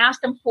 ask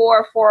them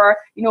for,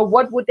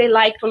 what would they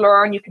like to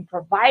learn? You can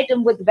provide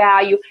them with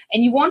value,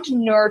 and you want to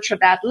nurture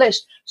that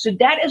list. So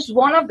that is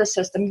one of the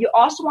systems. You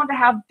also want to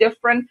have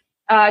different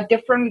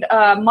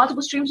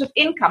multiple streams of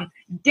income,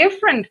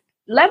 different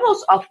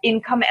levels of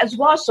income as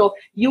well. So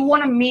you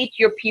want to meet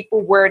your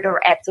people where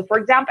they're at. So for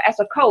example, as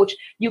a coach,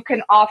 you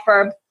can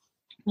offer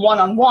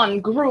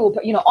one-on-one group,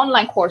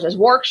 online courses,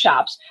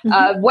 workshops,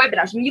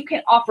 webinars. I mean, you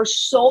can offer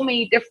so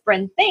many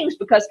different things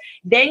because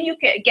then you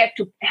can get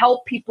to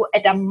help people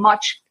at a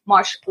much,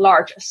 much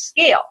larger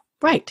scale.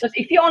 Right. Because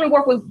if you only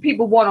work with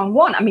people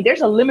one-on-one, I mean, there's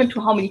a limit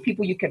to how many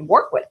people you can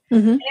work with.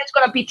 And it's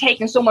going to be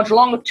taking so much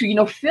longer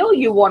to, fill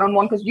you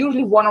one-on-one, because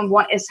usually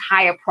one-on-one is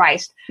higher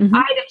priced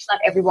items. Not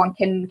everyone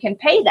can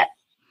pay that.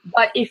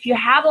 But if you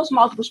have those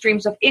multiple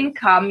streams of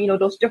income,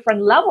 those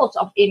different levels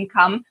of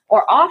income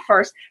or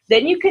offers,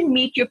 then you can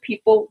meet your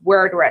people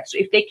where they're at. So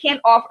if they can't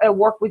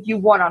work with you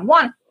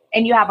one-on-one,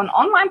 and you have an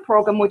online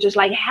program, which is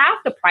like half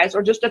the price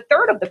or just a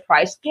third of the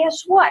price,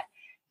 guess what?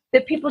 The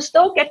people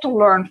still get to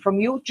learn from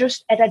you,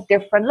 just at a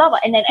different level.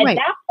 And then at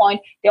that point,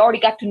 they already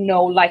got to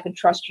know, like, and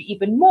trust you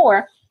even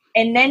more.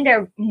 And then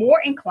they're more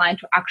inclined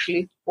to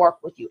actually work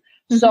with you.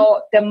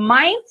 So the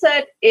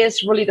mindset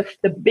is really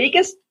the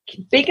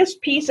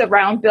biggest piece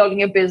around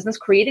building a business,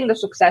 creating the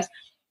success.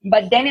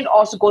 But then it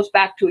also goes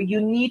back to, you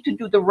need to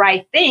do the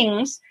right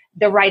things,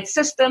 the right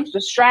systems,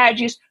 the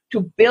strategies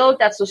to build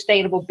that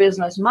sustainable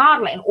business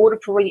model in order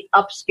to really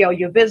upscale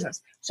your business.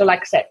 So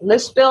like I said,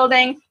 list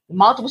building,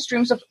 multiple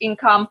streams of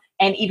income,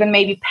 and even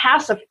maybe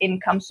passive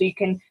income, so you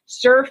can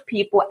serve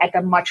people at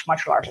a much,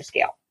 much larger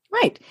scale.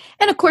 Right.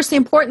 And of course, the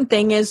important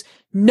thing is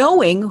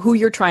knowing who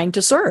you're trying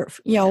to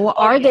serve.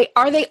 Are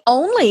they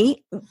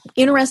only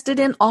interested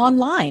in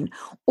online,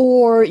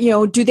 or,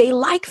 do they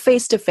like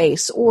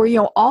face-to-face, or,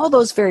 all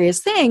those various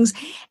things,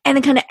 and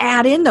then kind of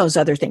add in those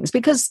other things,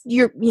 because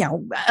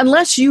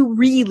unless you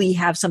really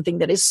have something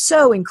that is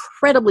so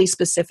incredibly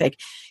specific,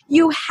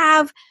 you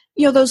have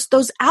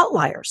those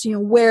outliers,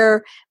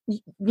 where,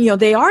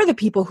 they are the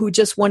people who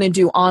just want to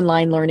do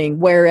online learning,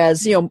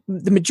 whereas, the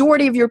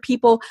majority of your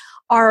people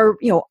are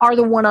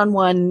the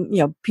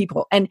one-on-one,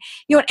 people, and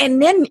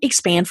then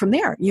expand from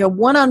there.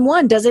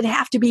 One-on-one, does it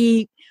have to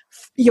be,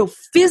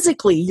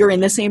 physically you're in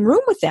the same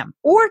room with them,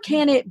 or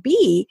can it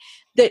be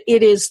that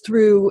it is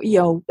through,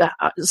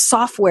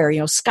 software,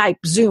 Skype,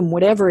 Zoom,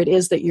 whatever it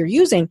is that you're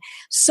using?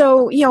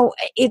 So,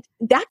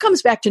 that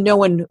comes back to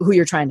knowing who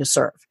you're trying to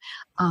serve.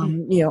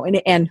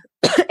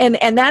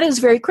 And that is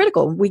very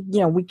critical.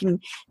 We can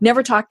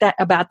never talk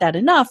about that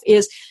enough,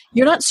 is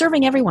you're not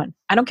serving everyone.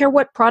 I don't care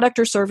what product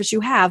or service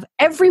you have.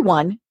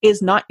 Everyone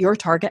is not your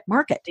target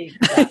market.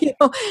 Exactly.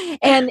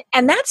 And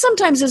that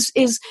sometimes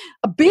is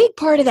a big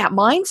part of that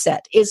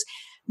mindset, is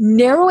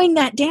narrowing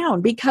that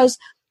down, because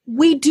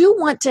we do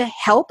want to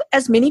help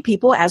as many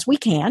people as we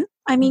can.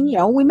 I mean,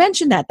 we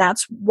mentioned that.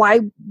 That's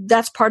why,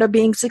 that's part of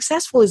being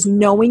successful, is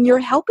knowing you're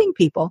helping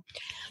people.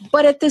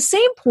 But at the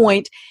same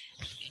point,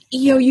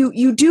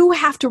 you do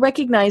have to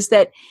recognize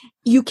that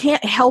you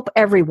can't help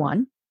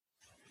everyone.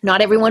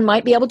 Not everyone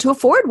might be able to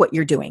afford what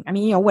you're doing. I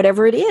mean,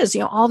 whatever it is,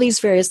 all these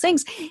various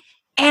things.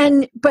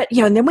 But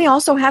then we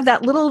also have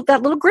that little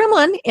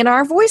gremlin in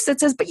our voice that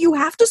says, but you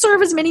have to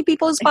serve as many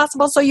people as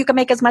possible so you can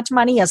make as much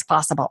money as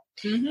possible.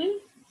 Mm-hmm.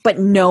 But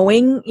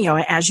knowing,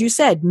 as you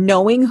said,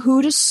 knowing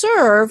who to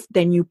serve,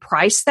 then you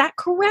price that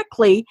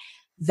correctly,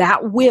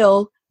 that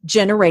will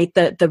generate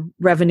the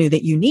revenue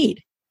that you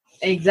need.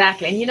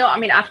 Exactly. And,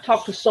 I've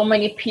talked to so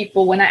many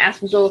people when I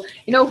ask them, so,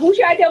 who's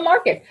your ideal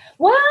market?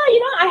 Well,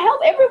 I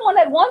help everyone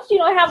that wants to,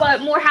 have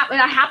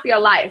a happier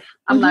life.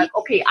 I'm mm-hmm. like,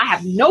 okay, I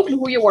have no clue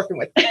who you're working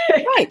with.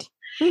 Right.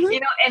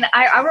 Mm-hmm. And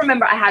I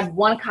remember I had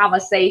one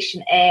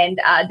conversation, and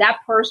that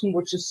person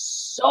was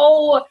just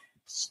so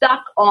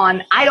stuck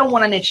on, I don't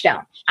want to niche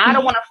down. I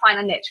don't want to find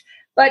a niche.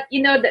 But,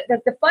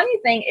 the funny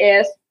thing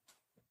is,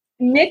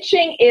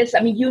 niching is,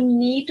 you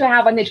need to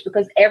have a niche,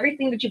 because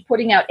everything that you're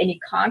putting out, any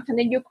content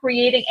that you're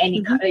creating,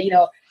 any,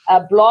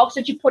 mm-hmm. Blogs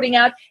that you're putting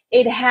out,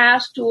 it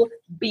has to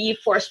be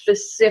for a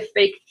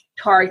specific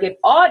target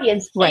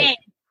audience, right, and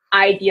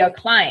ideal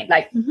client.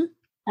 Like, mm-hmm.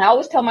 I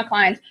always tell my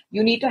clients,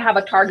 you need to have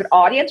a target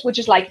audience, which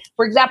is like,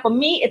 for example,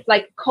 me, it's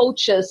like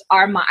coaches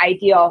are my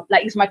ideal,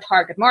 like, is my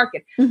target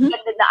market. Mm-hmm. And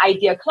then the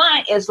ideal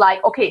client is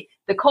like, okay,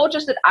 the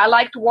coaches that I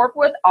like to work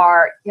with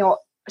are,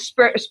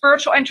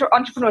 spiritual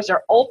entrepreneurs.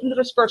 They're open to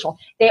the spiritual.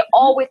 They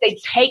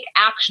take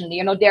action.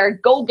 They're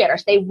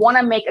go-getters. They want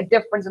to make a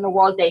difference in the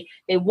world.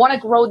 They want to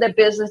grow their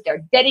business.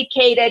 They're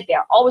dedicated.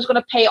 They're always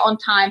going to pay on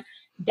time.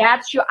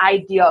 That's your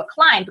ideal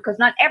client, because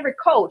not every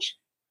coach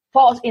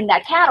falls in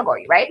that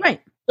category, right?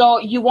 Right. So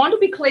you want to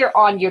be clear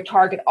on your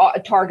target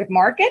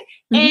market,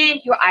 mm-hmm.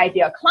 and your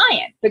ideal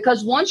client,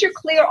 because once you're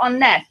clear on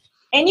that,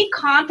 any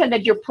content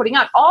that you're putting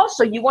out,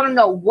 also you want to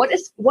know what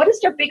is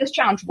their biggest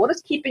challenge, what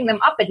is keeping them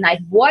up at night,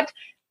 what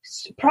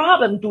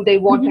problem do they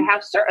want mm-hmm.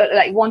 to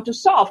have, want to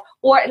solve,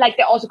 or like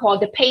they also call it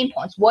the pain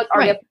points. What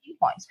are their pain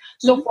points?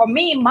 So mm-hmm. for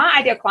me, my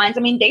ideal clients,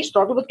 they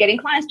struggle with getting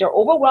clients. They're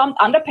overwhelmed,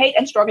 underpaid,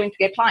 and struggling to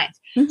get clients.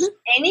 Mm-hmm. So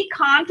any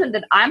content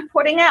that I'm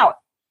putting out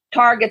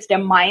targets their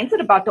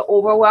mindset about the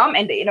overwhelm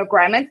and the inner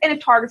gremlins, and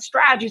it targets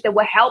strategies that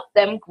will help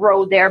them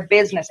grow their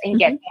business and mm-hmm.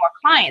 get more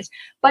clients.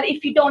 But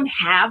if you don't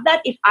have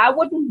that, if I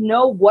wouldn't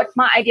know what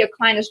my ideal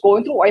client is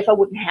going through, or if I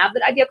wouldn't have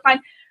that ideal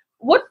client,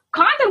 what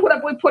content would I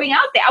be putting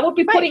out there? I would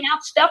be putting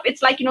out stuff.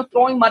 It's like,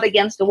 throwing mud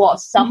against the wall.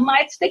 Some mm-hmm.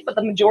 might stick, but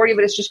the majority of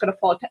it is just going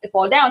to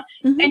fall down,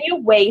 mm-hmm. and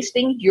you're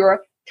wasting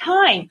your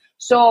time.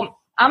 So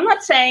I'm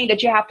not saying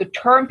that you have to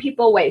turn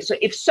people away. So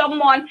if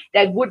someone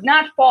that would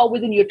not fall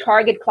within your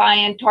target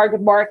client,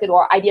 target market,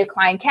 or ideal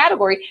client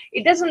category,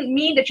 it doesn't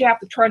mean that you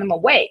have to turn them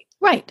away.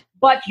 Right.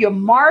 But your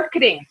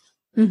marketing,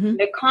 mm-hmm.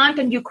 the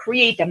content you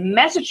create, the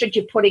message that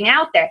you're putting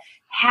out there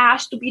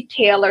has to be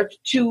tailored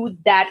to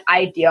that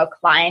ideal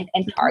client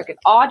and target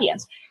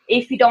audience.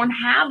 If you don't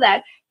have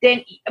that,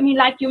 then,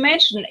 like you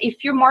mentioned,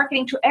 if you're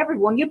marketing to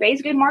everyone, you're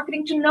basically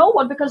marketing to no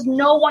one, because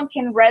no one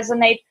can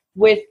resonate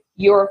with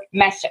your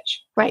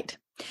message. Right.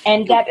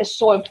 And that is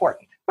so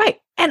important. Right.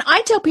 And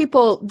I tell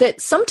people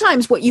that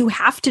sometimes what you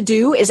have to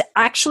do is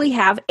actually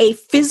have a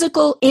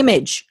physical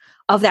image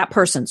of that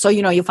person. So,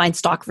 you find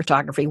stock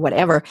photography,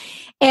 whatever,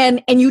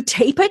 and you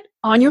tape it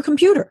on your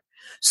computer,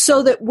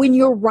 so that when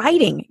you're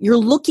writing, you're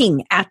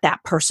looking at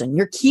that person,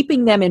 you're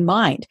keeping them in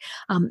mind.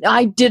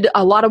 I did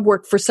a lot of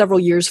work for several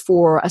years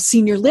for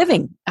senior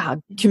living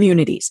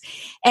communities.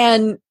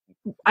 And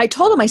I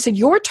told them, I said,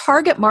 your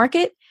target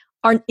market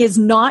is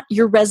not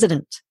your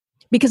resident,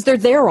 because they're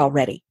there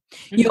already.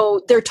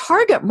 Mm-hmm. Their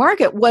target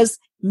market was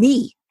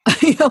me.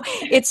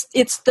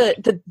 It's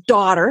the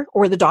daughter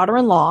or the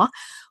daughter-in-law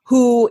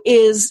who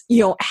is,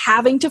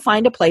 having to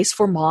find a place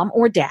for mom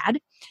or dad.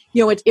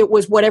 it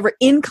was whatever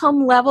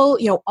income level,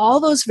 all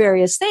those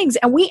various things.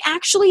 And we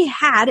actually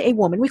had a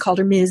woman, we called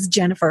her Ms.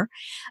 Jennifer,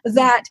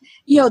 that,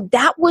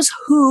 that was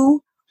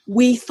who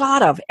we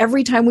thought of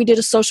every time we did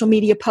a social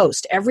media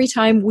post, every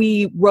time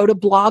we wrote a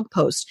blog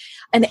post,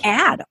 an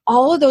ad,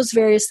 all of those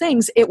various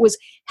things. It was,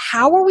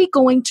 how are we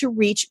going to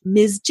reach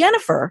Ms.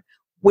 Jennifer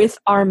with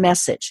our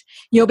message?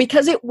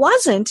 Because it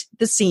wasn't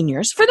the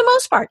seniors for the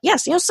most part.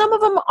 Yes, some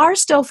of them are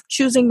still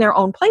choosing their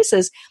own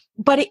places,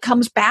 but it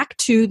comes back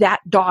to that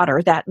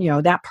daughter, that,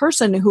 that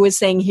person who is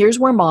saying, here's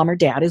where mom or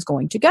dad is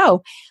going to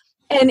go.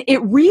 And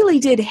it really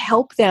did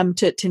help them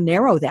to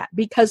narrow that,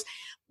 because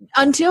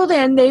until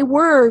then they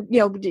were,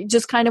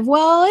 just kind of,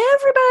 well,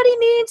 everybody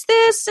needs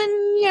this. And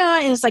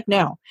it's like,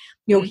 no,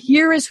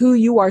 here is who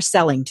you are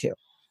selling to.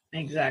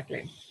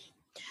 Exactly.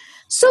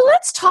 So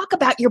let's talk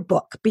about your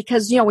book,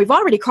 because, we've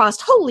already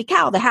crossed, holy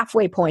cow, the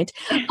halfway point.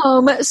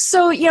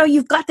 So,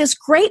 you've got this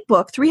great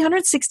book,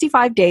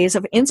 365 Days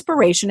of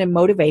Inspiration and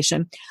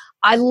Motivation.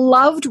 I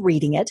loved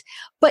reading it,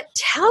 but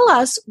tell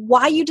us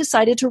why you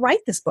decided to write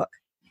this book.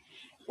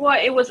 Well,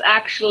 it was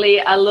actually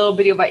a little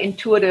bit of an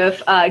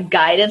intuitive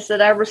guidance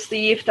that I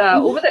received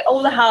over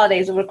the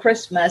holidays, over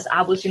Christmas.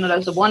 I was, there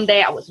was one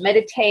day I was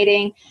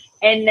meditating,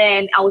 and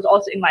then I was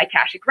also in my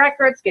Akashic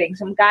Records getting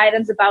some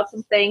guidance about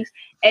some things.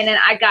 And then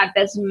I got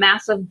this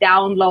massive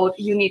download.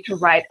 You need to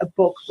write a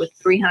book with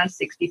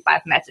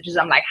 365 messages.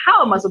 I'm like,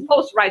 how am I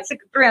supposed to write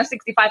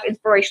 365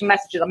 inspiration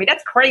messages? I mean,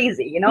 that's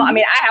crazy, I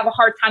mean, I have a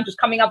hard time just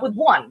coming up with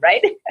one,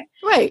 right?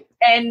 Right.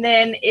 And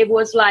then it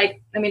was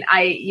like, I mean,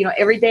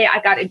 every day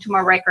I got into my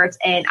records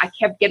and I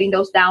kept getting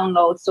those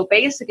downloads. So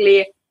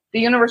basically, the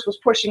universe was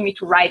pushing me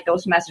to write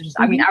those messages.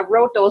 I mean, I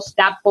wrote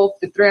that book,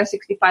 the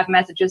 365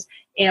 messages,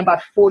 in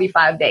about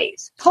 45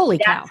 days. Holy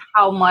cow. That's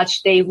how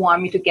much they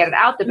want me to get it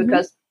out there,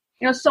 because,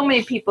 so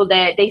many people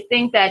that they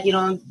think that,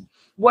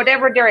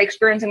 whatever they're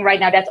experiencing right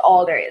now, that's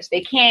all there is.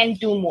 They can't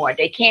do more.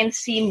 They can't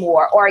see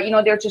more. Or,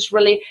 they're just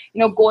really,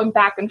 going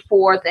back and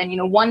forth.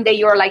 And, one day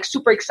you're like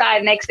super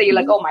excited. Next day you're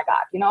like, oh my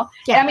God,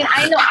 Yeah. And I mean,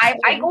 I know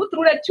I go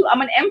through that too.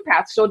 I'm an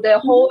empath. So the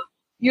whole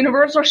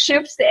universal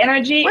shifts, the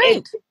energy,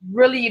 it's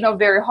really,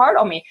 very hard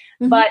on me.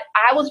 But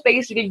I was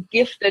basically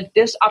gifted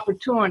this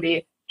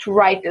opportunity to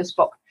write this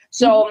book.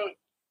 So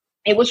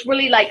it was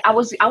really like I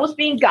was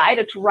being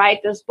guided to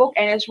write this book,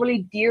 and it's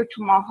really dear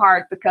to my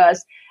heart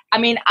because, I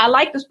mean, I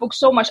like this book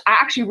so much. I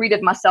actually read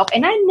it myself,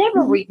 and I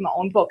never read my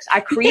own books. I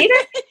create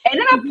it and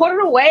then I put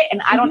it away,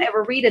 and I don't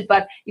ever read it.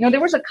 But, there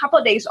was a couple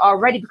of days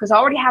already, because I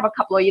already have a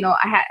couple of,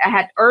 I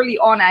had early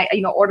on, I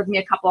ordered me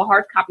a couple of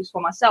hard copies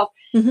for myself,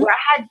 where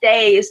I had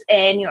days,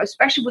 and,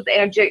 especially with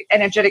the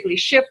energetically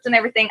shifts and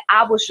everything,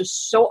 I was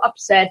just so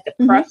upset,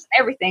 depressed,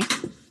 everything.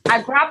 I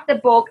grabbed the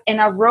book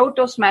and I wrote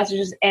those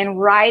messages, and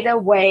right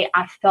away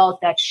I felt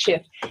that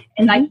shift.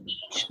 And like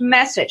each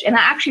message, and I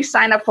actually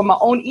signed up for my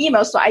own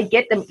email, so I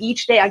get them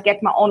each day. I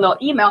get my own little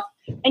email.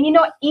 And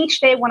each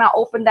day when I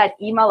open that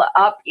email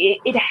up,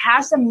 it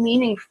has a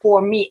meaning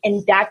for me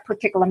in that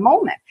particular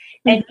moment.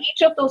 And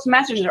each of those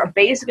messages are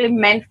basically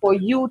meant for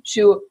you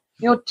to,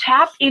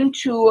 tap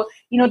into,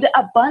 the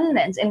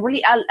abundance, and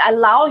really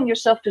allowing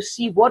yourself to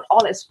see what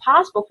all is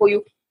possible for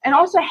you, and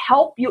also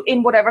help you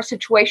in whatever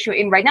situation you're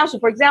in right now. So,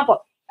 for example,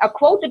 a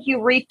quote that you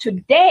read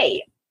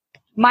today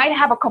might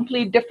have a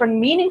completely different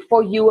meaning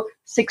for you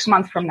 6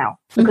 months from now,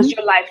 because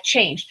your life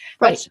changed.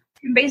 Right. But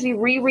you can basically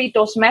reread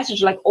those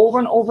messages like over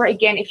and over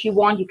again if you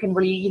want. You can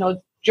really,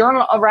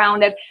 journal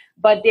around it,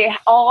 but they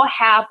all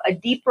have a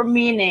deeper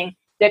meaning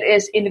that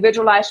is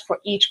individualized for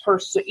each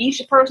person. So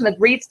each person that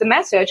reads the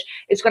message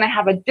is going to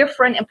have a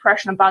different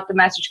impression about the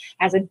message,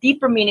 has a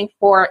deeper meaning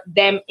for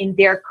them in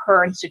their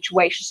current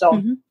situation.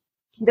 So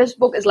this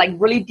book is like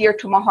really dear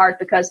to my heart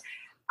because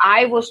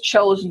I was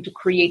chosen to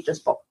create this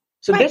book.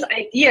 So this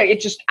idea,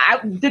 I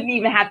didn't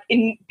even have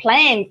in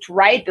plan to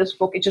write this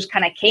book. It just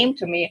kind of came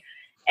to me.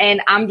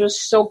 And I'm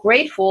just so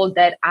grateful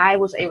that I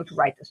was able to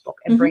write this book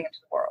and bring it to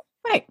the world.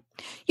 Right.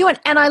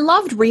 And I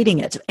loved reading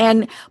it.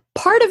 And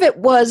part of it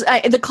was,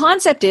 the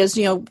concept is,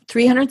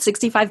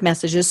 365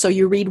 messages. So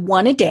you read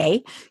one a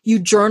day, you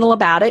journal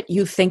about it,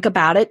 you think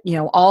about it,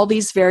 all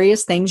these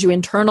various things, you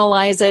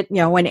internalize it,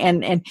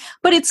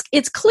 but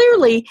it's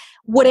clearly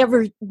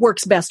whatever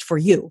works best for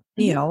you,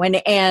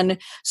 and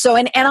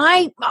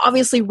I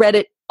obviously read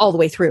it all the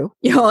way through,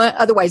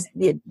 otherwise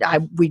we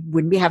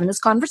wouldn't be having this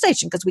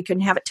conversation because we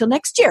couldn't have it till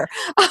next year.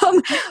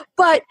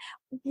 But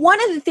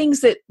one of the things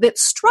that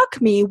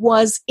struck me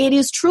was it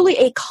is truly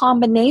a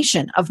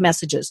combination of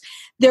messages.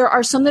 There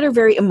are some that are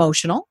very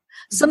emotional,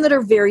 some that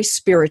are very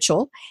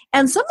spiritual,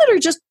 and some that are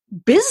just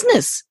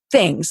business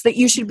things that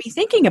you should be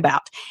thinking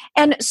about.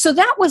 And so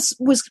that was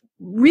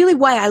really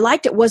why I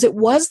liked it was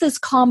this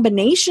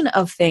combination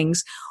of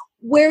things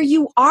where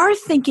you are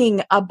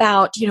thinking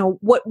about,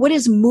 what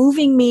is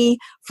moving me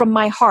from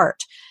my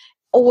heart.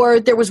 Or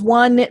there was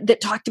one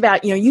that talked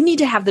about, you need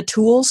to have the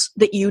tools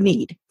that you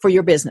need for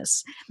your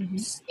business,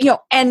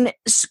 and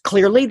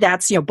clearly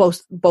that's,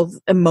 both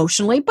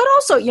emotionally, but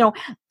also,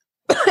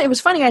 it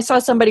was funny. I saw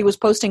somebody was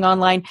posting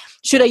online,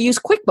 should I use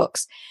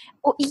QuickBooks?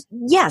 Well,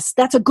 yes,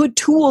 that's a good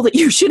tool that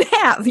you should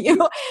have,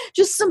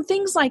 just some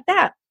things like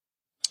that.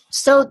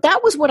 So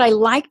that was what I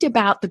liked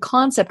about the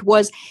concept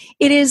was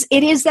it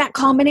is that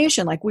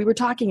combination like we were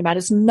talking about.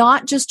 It's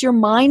not just your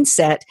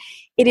mindset.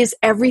 It is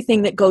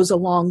everything that goes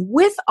along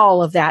with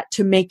all of that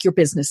to make your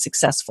business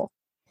successful.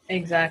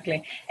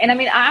 Exactly. And I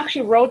mean, I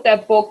actually wrote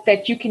that book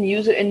that you can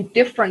use it in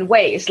different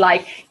ways.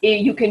 Like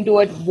you can do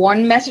it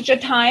one message at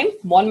a time,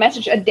 one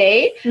message a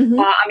day. Mm-hmm.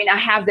 I mean, I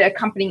have the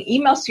accompanying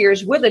email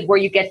series with it where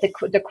you get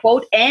the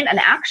quote and an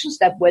action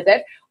step with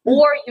it. Mm-hmm.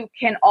 Or you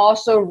can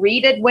also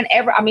read it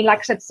whenever. I mean, like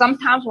I said,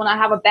 sometimes when I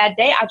have a bad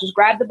day, I just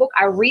grab the book.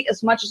 I read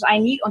as much as I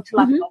need until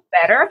mm-hmm. I feel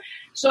better.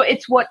 So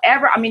it's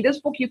whatever. I mean,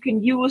 this book you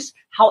can use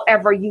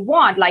however you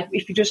want. Like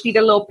if you just need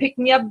a little pick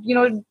me up,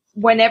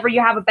 whenever you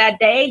have a bad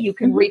day, you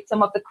can mm-hmm. read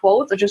some of the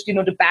quotes or just,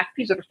 the back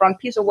piece or the front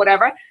piece or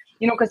whatever,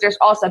 because there's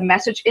also a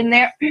message in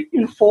there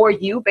for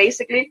you,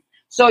 basically.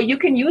 So you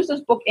can use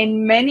this book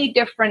in many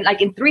different,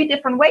 like in 3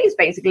 different ways,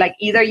 basically. Like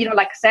either,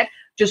 like I said,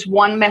 just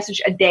one message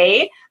a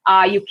day.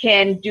 You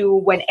can do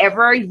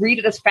whenever, read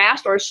it as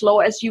fast or as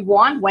slow as you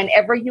want,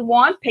 whenever you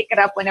want, pick it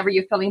up whenever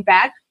you're feeling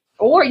bad.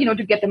 Or,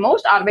 to get the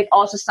most out of it,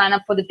 also sign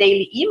up for the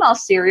daily email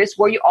series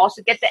where you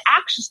also get the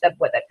action step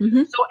with it.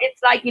 Mm-hmm. So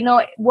it's like,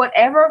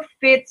 whatever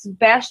fits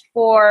best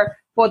for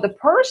the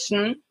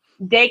person,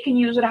 they can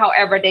use it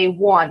however they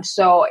want.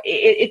 So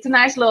it's a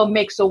nice little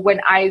mix. So when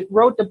I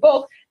wrote the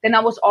book, then I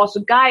was also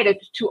guided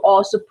to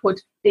also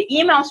put the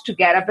emails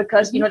together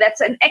because,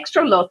 that's an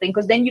extra little thing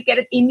because then you get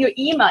it in your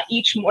email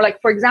each more. Like,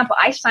 for example,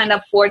 I signed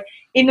up for it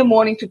in the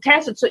morning to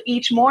test it. So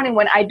each morning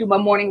when I do my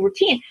morning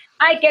routine,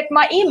 I get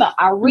my email,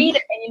 I read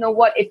it, and you know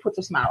what? It puts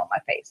a smile on my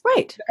face.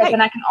 Right. Because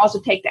then I can also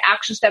take the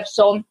action steps.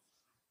 So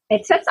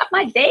it sets up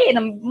my day in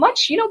a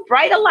much,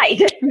 brighter light.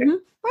 Mm-hmm.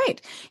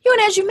 Right.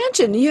 And as you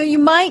mentioned, you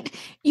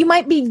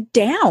might be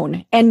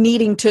down and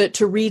needing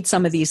to read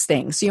some of these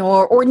things,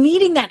 or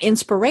needing that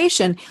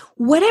inspiration,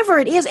 whatever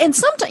it is. And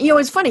sometimes,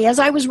 it's funny, as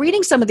I was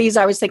reading some of these,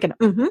 I was thinking,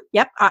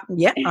 yep,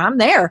 I'm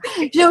there.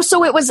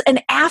 So it was an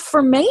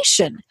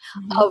affirmation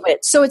mm-hmm. of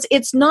it. So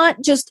it's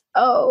not just,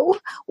 oh,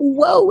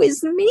 woe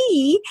is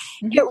me.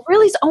 Mm-hmm. It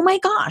really is, oh my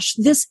gosh,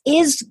 this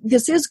is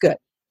good.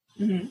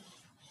 Mm-hmm.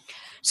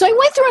 So I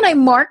went through and I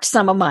marked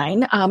some of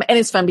mine, and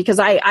it's fun because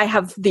I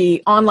have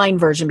the online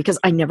version because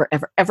I never,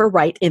 ever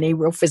write in a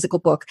real physical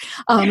book.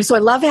 So I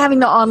love having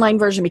the online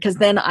version because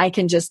then I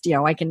can just,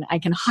 I can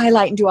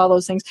highlight and do all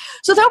those things.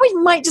 So I thought we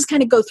might just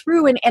kind of go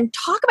through and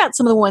talk about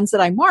some of the ones that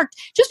I marked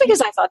just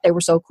because I thought they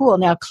were so cool.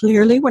 Now,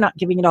 clearly we're not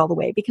giving it all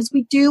away because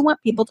we do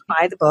want people to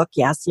buy the book.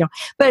 Yes,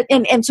 but,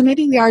 and so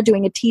maybe we are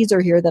doing a teaser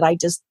here that I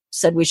just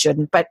said we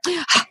shouldn't, but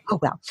oh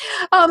well.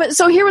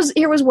 So here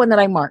was one that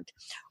I marked.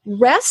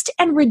 Rest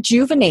and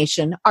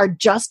rejuvenation are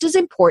just as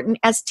important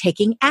as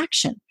taking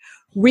action.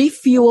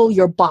 Refuel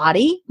your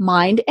body,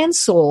 mind, and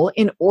soul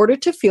in order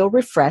to feel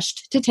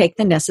refreshed to take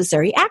the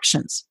necessary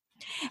actions.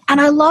 And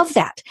I love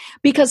that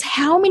because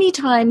how many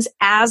times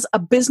as a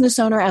business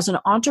owner, as an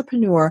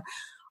entrepreneur,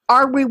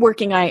 are we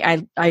working,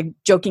 I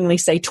jokingly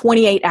say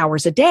 28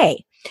 hours a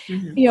day,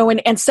 mm-hmm.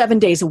 And 7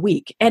 days a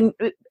week. And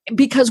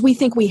because we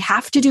think we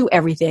have to do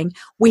everything,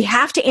 we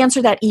have to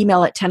answer that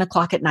email at 10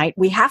 o'clock at night.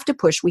 We have to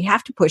push, we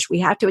have to,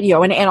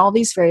 and all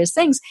these various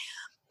things.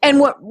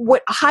 And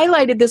what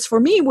highlighted this for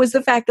me was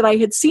the fact that I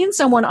had seen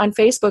someone on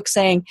Facebook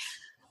saying,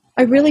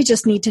 I really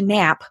just need to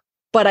nap,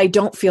 but I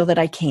don't feel that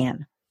I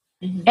can.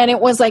 Mm-hmm. And it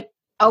was like,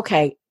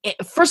 okay,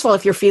 first of all,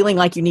 if you're feeling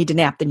like you need to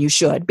nap, then you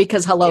should,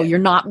 because you're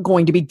not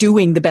going to be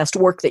doing the best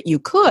work that you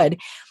could.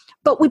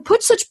 But we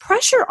put such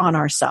pressure on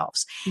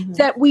ourselves mm-hmm.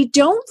 that we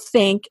don't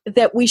think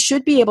that we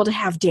should be able to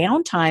have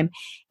downtime.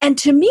 And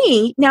to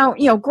me, now,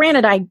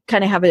 granted, I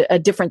kind of have a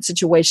different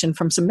situation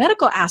from some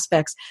medical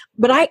aspects,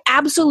 but I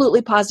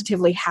absolutely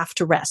positively have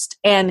to rest.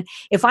 And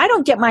if I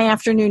don't get my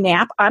afternoon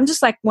nap, I'm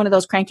just like one of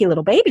those cranky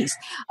little babies.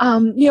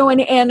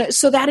 And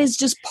so that is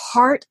just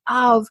part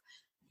of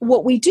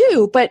what we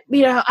do. But,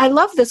 I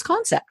love this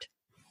concept.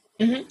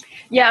 Mm-hmm.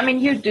 Yeah, I mean,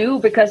 you do,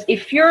 because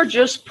if you're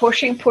just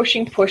pushing,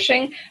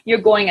 you're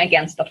going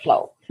against the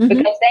flow. Mm-hmm.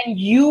 Because then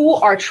you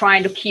are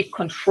trying to keep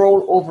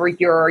control over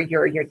your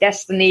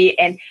destiny,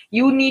 and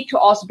you need to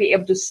also be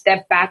able to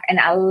step back and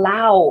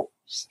allow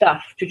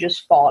stuff to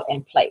just fall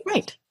in place.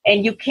 Right.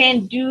 And you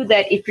can't do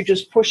that if you're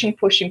just pushing.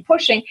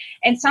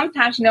 And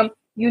sometimes,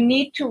 you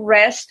need to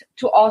rest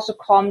to also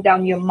calm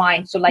down your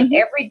mind. So like mm-hmm.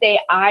 every day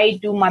I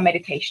do my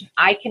meditation.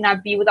 I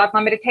cannot be without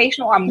my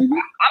meditation, or I'm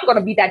going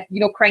to be that,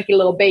 cranky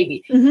little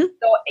baby. Mm-hmm.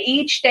 So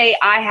each day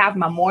I have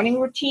my morning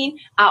routine.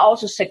 I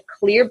also set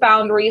clear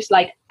boundaries.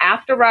 Like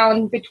after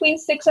around between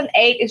 6 and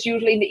 8 is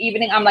usually in the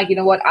evening. I'm like, you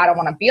know what? I don't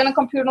want to be on a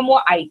computer no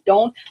more. I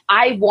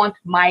want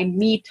my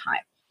me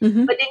time.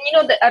 Mm-hmm. But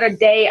then, the other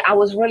day I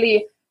was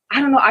really,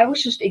 I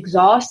was just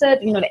exhausted.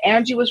 The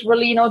energy was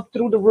really,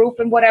 through the roof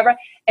and whatever.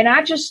 And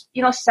I just,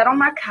 sat on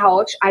my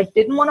couch. I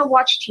didn't want to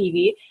watch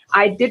TV.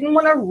 I didn't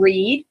want to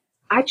read.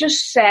 I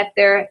just sat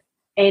there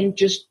and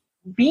just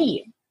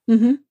be,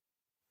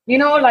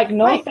 like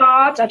no right.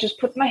 thoughts. I just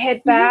put my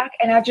head back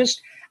and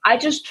I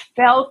just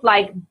felt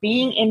like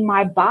being in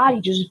my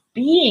body, just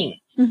being.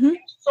 Mm-hmm.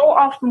 So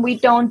often we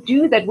don't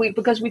do that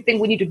because we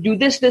think we need to do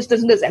this,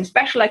 and this. And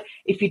especially like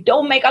if you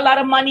don't make a lot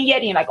of money yet,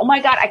 and you're like, oh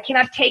my God, I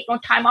cannot take no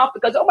time off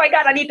because, oh my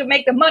God, I need to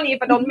make the money.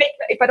 If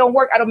I don't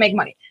work, I don't make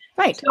money.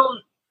 Right. So,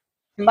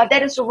 but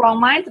that is the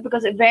wrong mindset,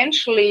 because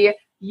eventually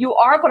you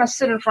are going to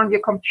sit in front of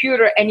your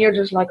computer and you're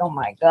just like, oh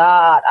my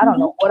God, I don't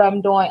know what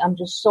I'm doing. I'm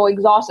just so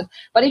exhausted.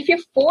 But if you're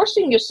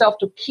forcing yourself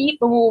to keep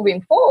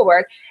moving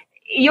forward,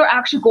 you're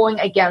actually going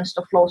against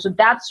the flow. So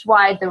that's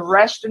why the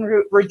rest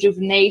and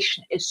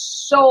rejuvenation is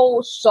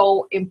so,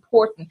 so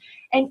important.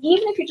 And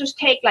even if you just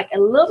take like a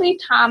little bit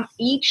of time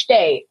each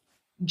day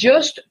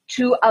just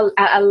to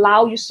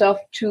allow yourself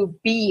to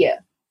be,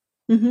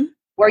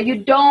 where you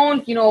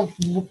don't,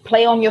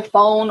 play on your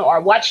phone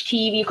or watch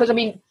TV. Because, I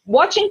mean,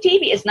 watching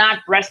TV is not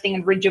resting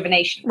and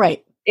rejuvenation.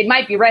 Right. It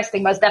might be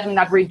resting, but it's definitely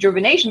not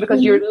rejuvenation,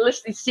 because you're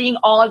listening, seeing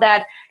all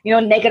that,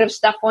 negative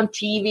stuff on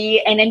TV.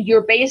 And then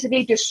you're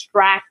basically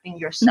distracting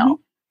yourself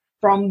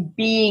from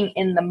being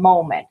in the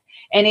moment.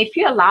 And if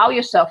you allow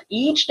yourself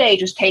each day,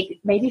 just take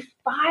maybe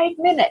 5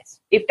 minutes.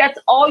 If that's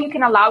all you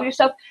can allow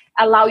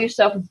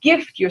yourself,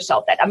 gift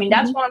yourself that. I mean,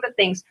 that's one of the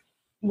things.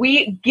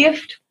 We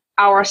gift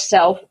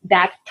ourselves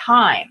that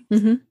time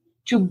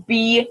to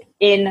be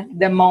in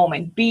the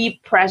moment,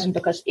 be present.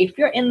 Because if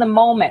you're in the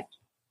moment,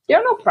 there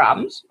are no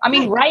problems. I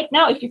mean, right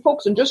now, if you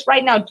focus on just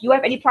right now, do you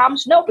have any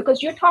problems? No,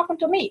 because you're talking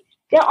to me.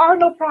 There are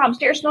no problems.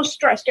 There's no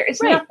stress. There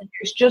is nothing.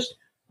 There's just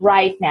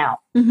right now.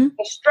 The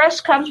stress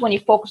comes when you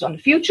focus on the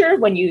future,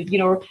 when you,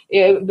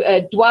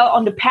 dwell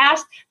on the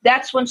past.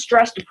 That's when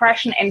stress,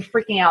 depression, and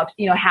freaking out,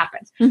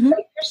 happens. But if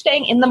you're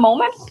staying in the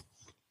moment,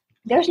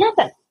 there's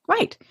nothing.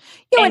 Right.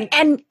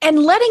 And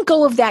letting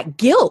go of that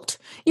guilt,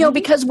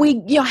 because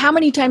how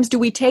many times do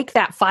we take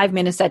that 5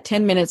 minutes, that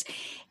 10 minutes,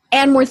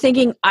 and we're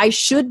thinking, I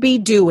should be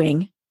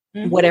doing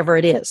whatever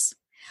it is.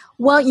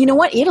 Well, you know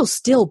what? It'll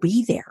still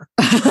be there.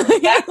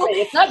 Exactly.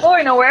 It's not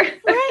going nowhere.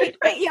 Right.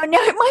 Now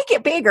it might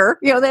get bigger.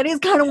 That is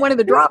kind of one of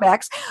the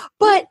drawbacks.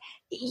 But,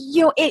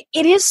 it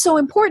is so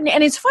important.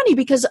 And it's funny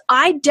because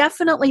I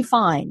definitely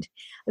find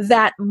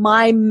that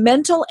my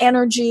mental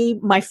energy,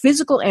 my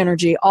physical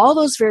energy, all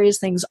those various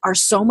things are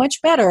so much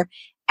better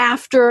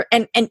after.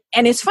 And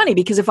it's funny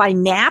because if I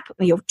nap,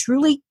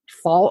 truly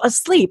fall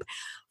asleep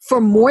for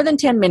more than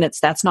 10 minutes,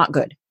 that's not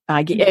good.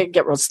 I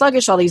get real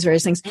sluggish, all these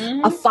various things.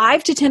 A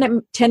 5 to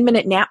 10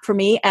 minute nap for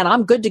me, and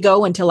I'm good to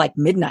go until like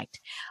midnight.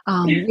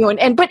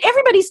 But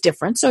everybody's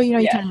different. So, you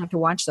kind of have to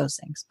watch those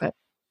things. But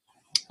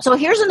so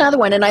here's another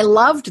one. And I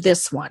loved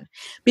this one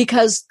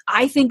because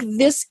I think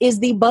this is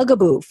the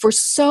bugaboo for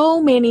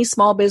so many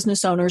small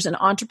business owners and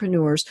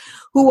entrepreneurs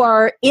who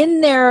are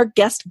in their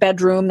guest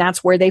bedroom.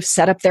 That's where they've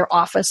set up their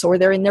office, or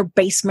they're in their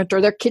basement or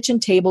their kitchen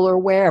table or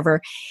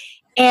wherever.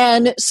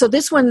 And so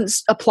this one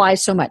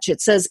applies so much.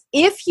 It says,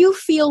 if you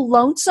feel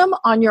lonesome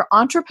on your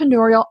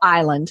entrepreneurial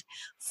island,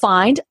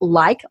 find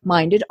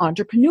like-minded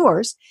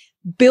entrepreneurs,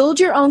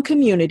 build your own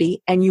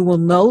community, and you will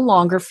no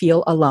longer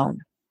feel alone.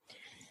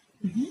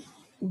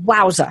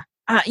 Wowza.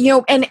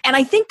 And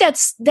I think that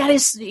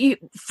is,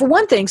 for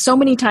one thing, so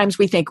many times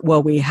we think,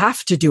 well, we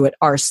have to do it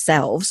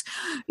ourselves.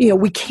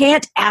 We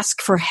can't ask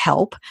for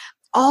help.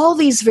 All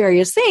these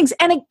various things.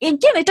 And again,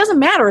 it doesn't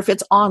matter if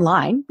it's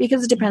online,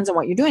 because it depends on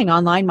what you're doing.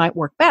 Online might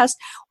work best,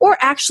 or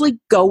actually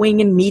going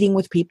and meeting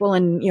with people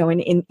and,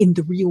 in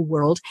the real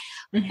world.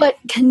 But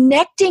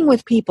connecting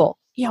with people,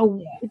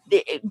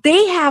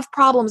 they have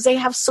problems. They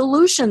have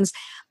solutions.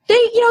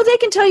 They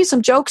can tell you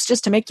some jokes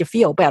just to make you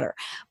feel better.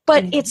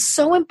 But it's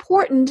so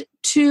important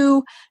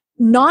to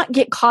not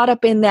get caught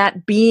up in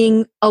that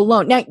being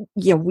alone. Now,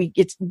 we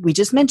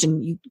just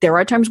mentioned there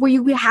are times where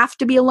you have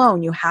to be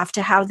alone. You have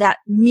to have that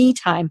me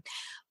time.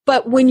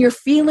 But when you're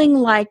feeling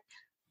like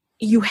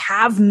you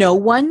have no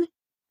one,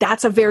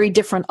 that's a very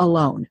different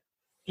alone.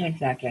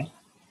 Exactly.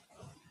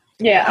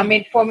 Yeah, I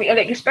mean, for me,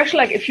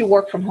 especially if you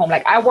work from home,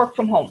 I work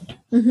from home.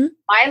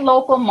 My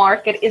local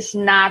market is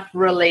not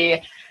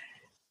really.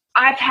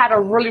 I've had a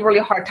really,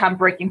 really hard time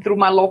breaking through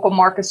my local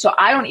market, so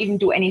I don't even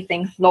do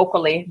anything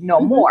locally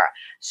no more.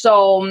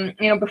 So,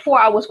 before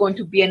I was going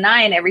to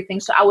BNI and everything,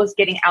 so I was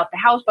getting out the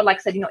house. But like I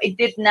said,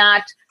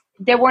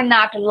 they were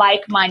not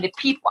like-minded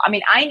people. I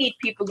mean, I need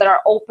people that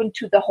are open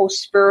to the whole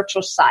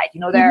spiritual side.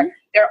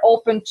 They're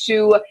open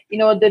to,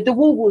 the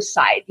woo-woo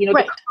side, the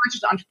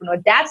conscious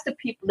entrepreneur. That's the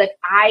people that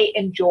I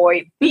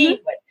enjoy being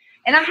with.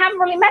 And I haven't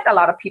really met a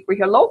lot of people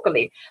here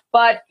locally,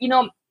 but,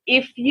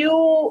 if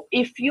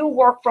you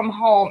work from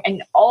home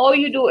and all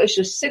you do is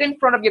just sit in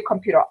front of your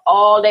computer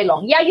all day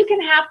long, you can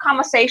have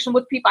conversation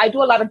with people. I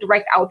do a lot of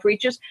direct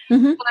outreaches,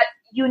 but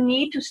you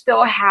need to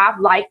still have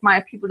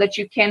like-minded people that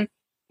you can,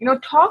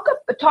 talk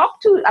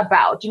to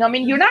about.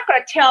 You're not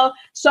going to tell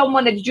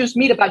someone that you just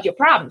meet about your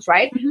problems,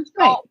 right?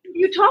 So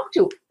you talk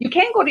to. You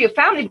can't go to your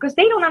family because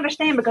they don't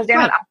understand, because they're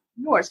not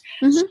entrepreneurs.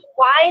 So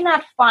why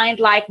not find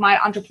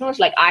like-minded entrepreneurs?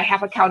 Like, I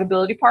have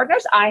accountability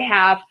partners. I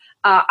have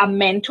a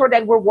mentor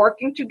that we're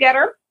working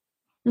together.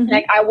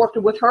 Like I worked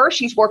with her,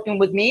 she's working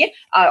with me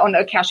on the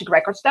Akashic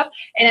Record stuff.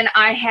 And then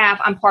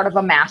I'm part of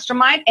a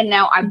mastermind. And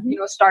now I've,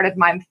 started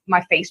my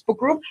Facebook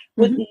group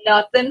with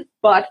nothing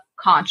but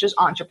conscious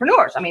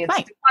entrepreneurs. I mean, it's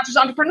the Conscious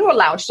Entrepreneur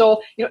Lounge.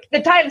 So,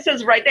 the title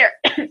says right there.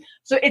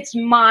 So it's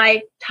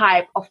my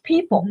type of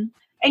people.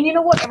 And you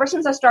know what? Ever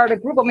since I started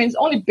a group, I mean, it's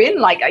only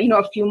been like,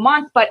 a few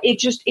months, but it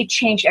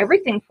changed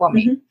everything for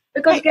me.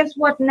 Because guess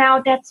what?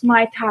 Now that's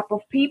my type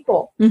of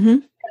people.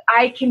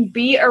 I can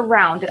be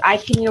around, that I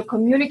can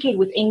communicate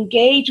with,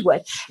 engage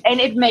with, and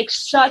it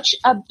makes such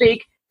a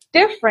big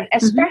difference,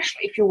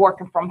 especially if you're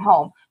working from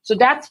home. So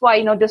that's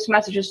why this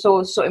message is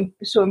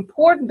so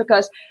important,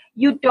 because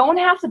you don't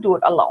have to do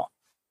it alone.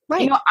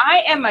 Right.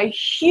 I am a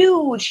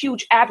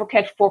huge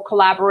advocate for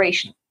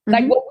collaboration.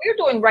 Like what we're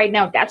doing right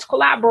now, that's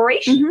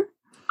collaboration.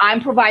 I'm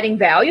providing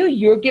value,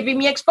 you're giving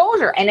me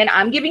exposure, and then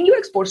I'm giving you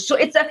exposure. So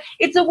it's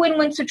a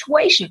win-win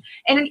situation.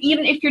 And then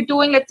even if you're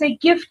doing, let's say,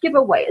 gift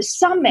giveaways,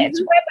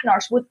 summits,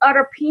 webinars with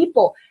other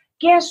people,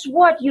 guess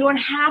what? You don't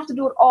have to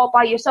do it all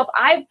by yourself.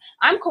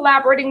 I'm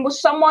collaborating with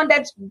someone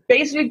that's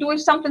basically doing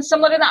something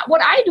similar to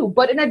what I do,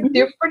 but in a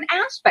different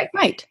aspect.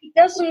 Right. It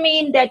doesn't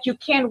mean that you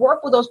can't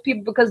work with those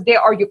people because they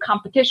are your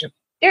competition.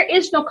 There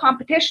is no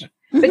competition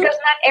because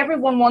not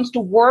everyone wants to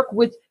work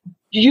with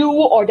you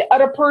or the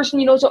other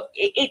person, so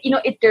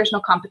there's no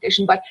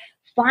competition, but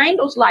find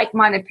those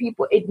like-minded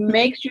people. It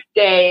makes your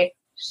day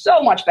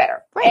so much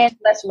better and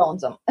less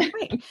lonesome.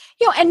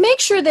 And make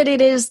sure that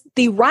it is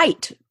the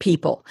right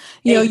people.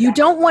 You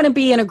don't want to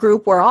be in a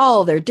group where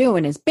all they're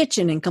doing is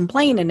bitching and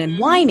complaining and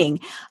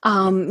whining,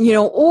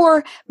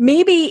 or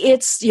maybe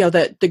it's,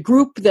 the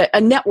group,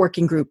 a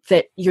networking group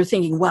that you're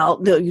thinking, well,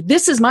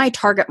 this is my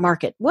target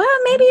market. Well,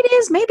 maybe it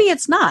is, maybe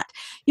it's not,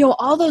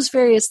 all those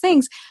various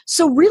things.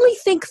 So really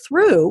think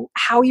through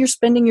how you're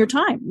spending your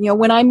time.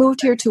 When I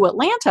moved here to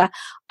Atlanta,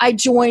 I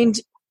joined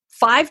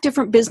 5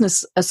 different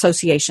business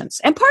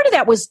associations. And part of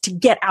that was to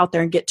get out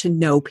there and get to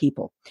know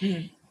people.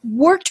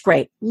 Worked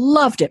great.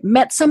 Loved it.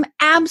 Met some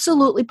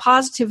absolutely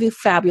positively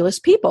fabulous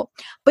people.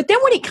 But then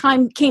when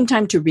it came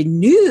time to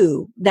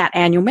renew that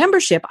annual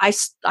membership, I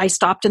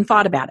stopped and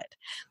thought about it.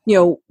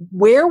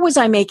 Where was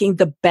I making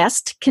the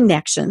best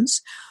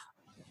connections?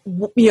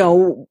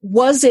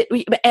 Were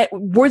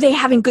they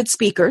having good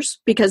speakers?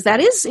 Because that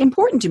is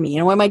important to me.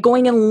 Am I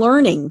going and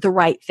learning the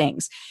right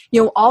things?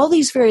 All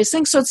these various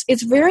things. So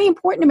it's very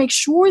important to make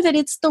sure that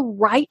it's the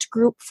right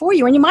group for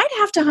you. And you might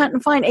have to hunt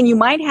and find, and you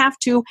might have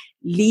to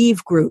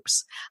leave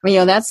groups.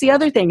 That's the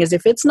other thing, is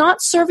if it's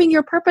not serving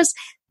your purpose,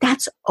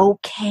 that's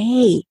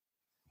okay.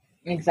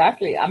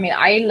 Exactly. I mean,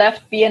 I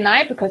left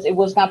BNI because it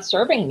was not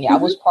serving me. I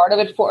was part of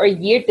it for a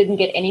year, didn't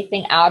get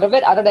anything out of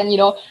it other than,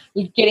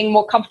 getting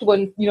more comfortable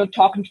and,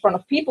 talking in front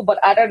of people. But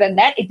other than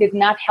that, it did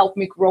not help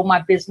me grow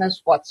my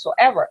business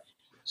whatsoever.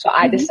 So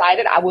I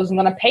decided I wasn't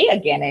going to pay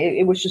again.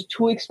 It was just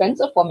too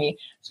expensive for me.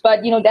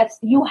 But,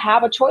 you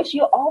have a choice.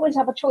 You always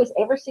have a choice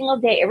every single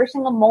day, every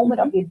single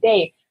moment of your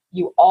day.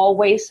 You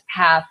always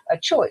have a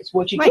choice.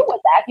 What you do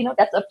with that,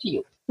 that's up to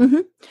you.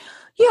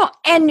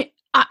 And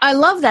I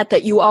love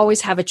that you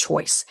always have a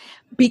choice,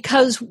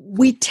 because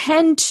we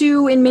tend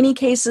to, in many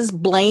cases,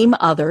 blame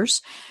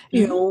others,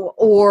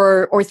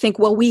 or think,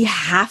 well, we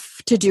have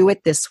to do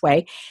it this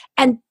way.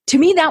 And to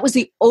me, that was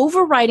the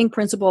overriding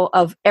principle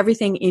of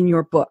everything in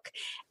your book.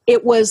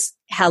 It was,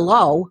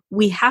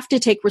 we have to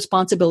take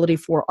responsibility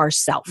for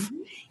ourselves.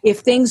 If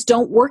things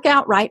don't work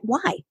out right,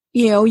 why?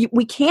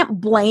 We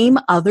can't blame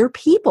other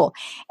people.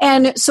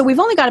 And so we've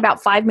only got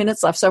about 5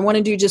 minutes left. So I want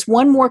to do just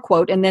one more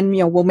quote, and then,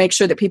 we'll make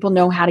sure that people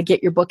know how to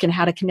get your book and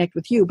how to connect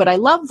with you. But I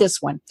love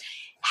this one.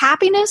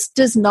 Happiness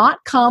does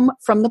not come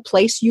from the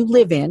place you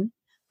live in,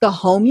 the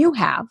home you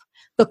have,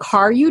 the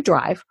car you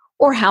drive,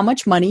 or how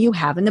much money you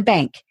have in the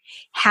bank.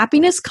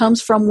 Happiness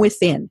comes from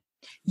within.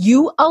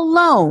 You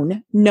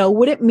alone know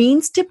what it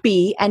means to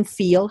be and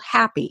feel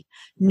happy.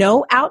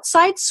 No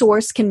outside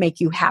source can make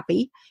you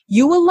happy.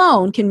 You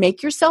alone can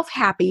make yourself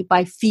happy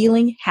by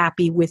feeling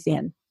happy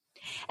within.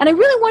 And I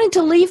really wanted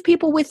to leave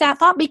people with that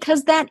thought,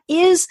 because that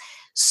is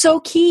so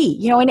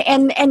key,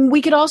 and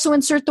we could also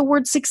insert the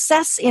word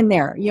success in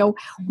there.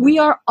 We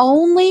are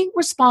only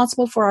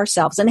responsible for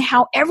ourselves, and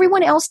how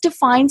everyone else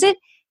defines it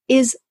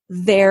is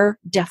their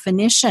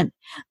definition.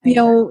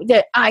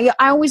 That I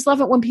always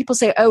love it when people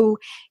say, oh,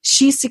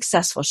 she's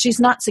successful, she's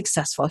not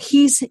successful,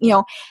 he's,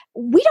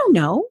 we don't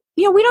know.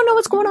 We don't know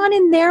what's going on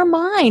in their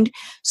mind.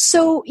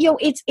 So,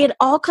 it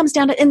all comes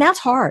down to, and that's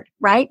hard,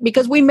 right?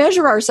 Because we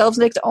measure ourselves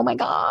next to, oh my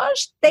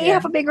gosh, they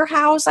have a bigger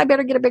house, I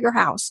better get a bigger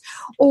house.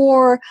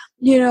 Or,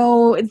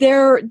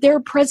 they're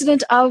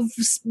president of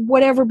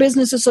whatever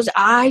business association,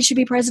 I should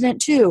be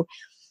president too.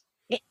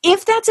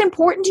 If that's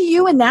important to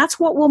you and that's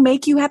what will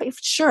make you happy,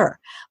 sure.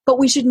 But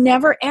we should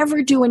never,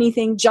 ever do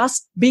anything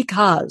just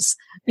because,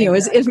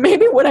 is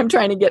maybe what I'm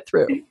trying to get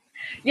through.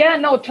 Yeah,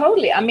 no,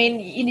 totally. I mean,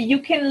 you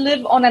can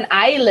live on an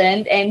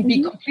island and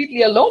be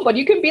completely alone, but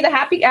you can be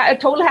a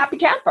total happy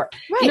camper.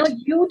 Right.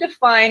 You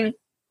define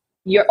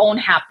your own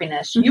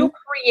happiness. You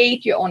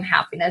create your own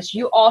happiness.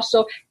 You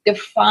also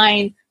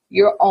define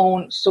your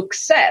own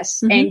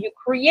success and you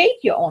create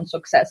your own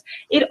success.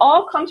 It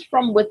all comes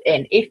from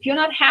within. If you're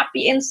not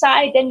happy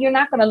inside, then you're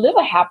not going to live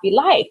a happy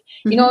life,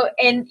 you know,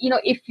 and, you know,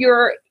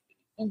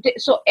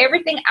 so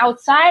everything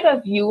outside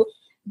of you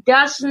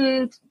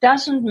doesn't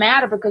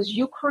matter because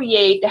you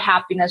create the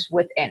happiness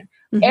within.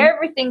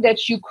 Everything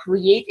that you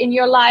create in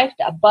your life,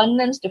 the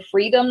abundance, the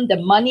freedom, the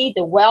money,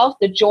 the wealth,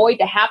 the joy,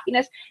 the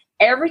happiness,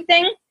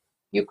 everything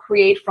you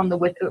create from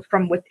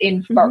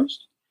within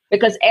first.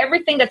 Because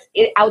everything that's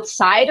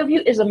outside of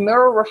you is a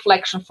mirror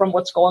reflection from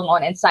what's going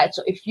on inside.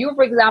 So if you,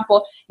 for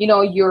example, you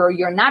know,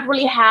 you're not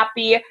really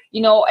happy,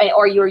 you know,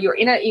 or you're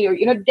in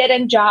a dead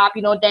end job,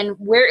 you know, then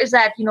where is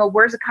that, you know,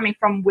 where's it coming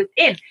from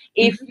within?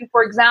 If you,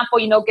 for example,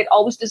 you know, get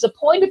always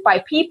disappointed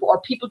by people or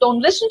people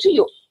don't listen to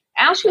you,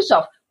 ask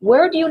yourself,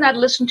 where do you not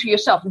listen to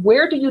yourself?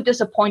 Where do you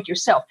disappoint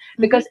yourself?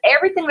 Because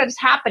everything that is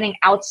happening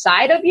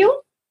outside of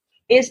you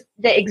is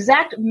the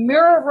exact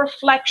mirror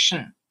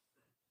reflection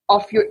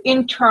of your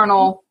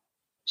internal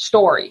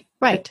story,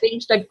 right? The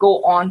things that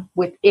go on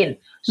within.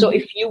 So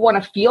if you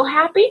want to feel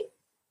happy,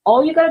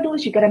 all you got to do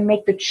is you got to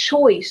make the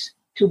choice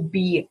to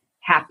be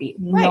happy,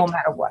 no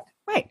matter what.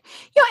 Right.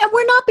 You know, and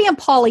we're not being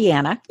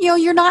Pollyanna. You know,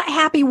 you're not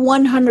happy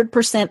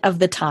 100% of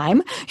the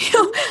time. You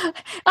know,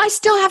 I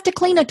still have to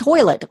clean a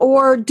toilet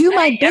or do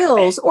my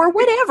bills or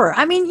whatever.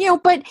 I mean, you know,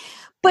 but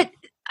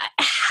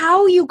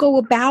how you go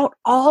about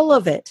all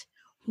of it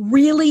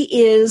really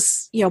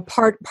is, you know,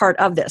 part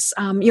of this.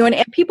 You know,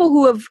 and people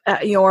who have,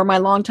 you know, are my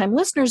longtime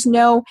listeners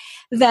know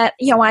that,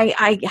 you know,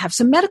 I have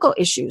some medical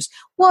issues.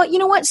 Well, you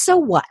know what? So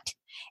what?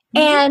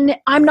 And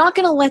I'm not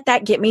going to let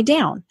that get me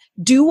down.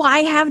 Do I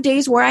have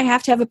days where I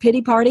have to have a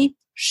pity party?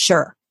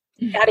 Sure.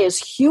 That is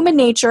human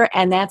nature.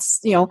 And that's,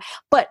 you know,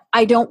 but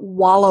I don't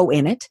wallow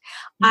in it.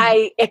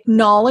 I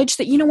acknowledge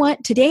that, you know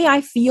what, today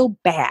I feel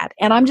bad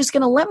and I'm just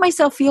going to let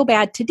myself feel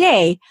bad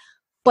today,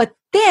 but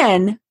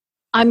then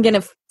I'm going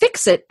to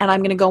fix it and I'm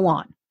going to go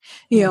on.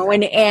 You know,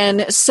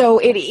 and so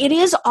it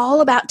is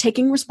all about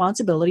taking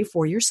responsibility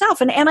for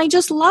yourself. And I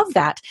just love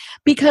that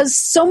because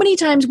so many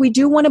times we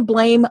do want to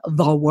blame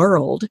the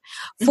world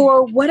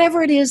for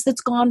whatever it is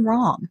that's gone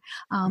wrong.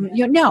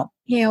 You know,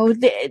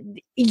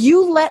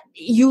 you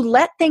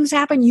let things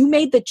happen. You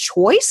made the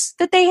choice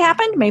that they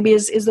happened, maybe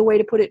is the way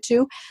to put it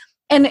too.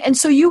 And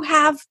so you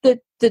have the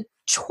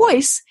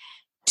choice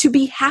to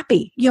be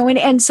happy, you know,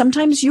 and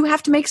sometimes you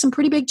have to make some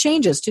pretty big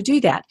changes to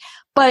do that.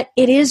 But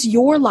it is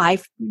your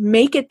life.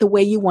 Make it the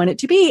way you want it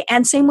to be.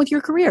 And same with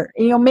your career.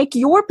 You know, make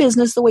your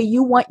business the way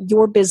you want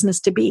your business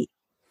to be.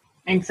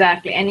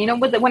 Exactly. And, you know,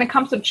 when it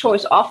comes to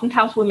choice,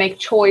 oftentimes we make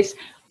choice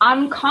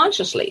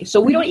unconsciously.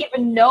 So we don't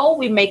even know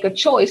we make a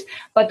choice,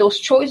 but those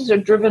choices are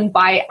driven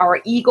by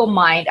our ego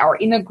mind, our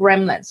inner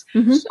gremlins.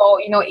 So,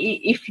 you know,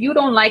 if you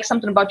don't like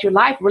something about your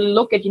life, really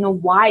look at, you know,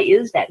 why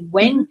is that?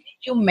 When did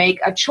you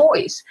make a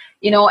choice?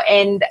 You know,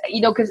 and,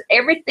 you know, because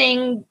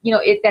everything, you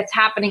know, that's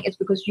happening is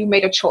because you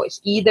made a choice.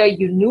 Either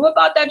you knew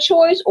about that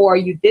choice or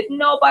you didn't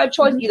know about a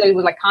choice. Either it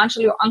was like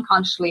consciously or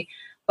unconsciously.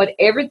 But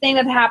everything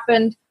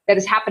that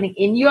is happening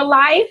in your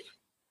life,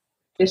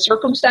 the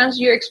circumstances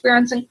you're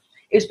experiencing,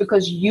 is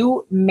because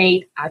you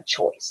made a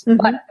choice.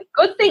 But the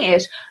good thing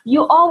is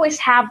you always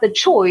have the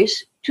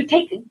choice to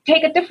take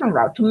a different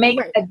route, to make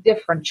a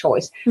different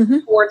choice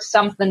towards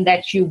something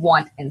that you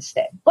want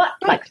instead. But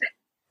like I said,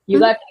 you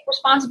got to take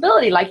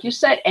responsibility, like you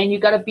said, and you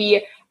got to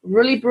be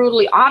really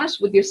brutally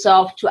honest with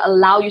yourself to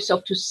allow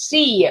yourself to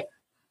see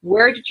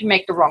where did you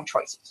make the wrong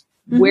choices?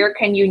 Where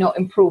can you know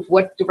improve?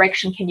 What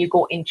direction can you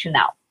go into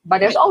now? But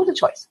there's always a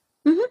choice.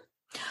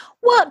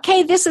 Well,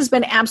 Kay, this has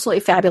been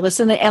absolutely fabulous.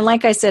 And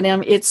like I said,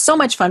 it's so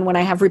much fun when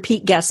I have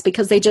repeat guests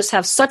because they just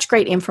have such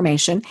great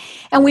information.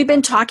 And we've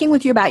been talking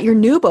with you about your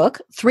new book,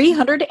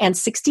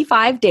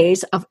 365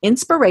 Days of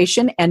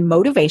Inspiration and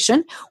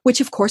Motivation,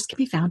 which of course can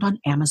be found on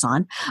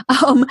Amazon,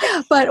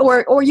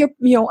 or your,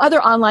 you know,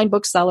 other online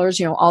booksellers,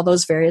 you know, all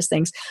those various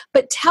things.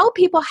 But tell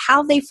people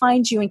how they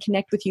find you and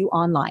connect with you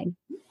online.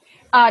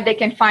 They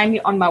can find me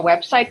on my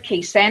website,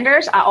 Kay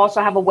Sanders. I also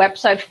have a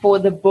website for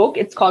the book.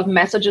 It's called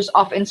Messages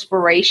of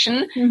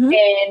Inspiration.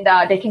 And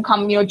they can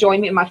come, you know,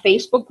 join me in my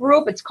Facebook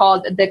group. It's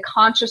called the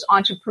Conscious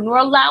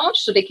Entrepreneur Lounge.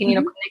 So they can, you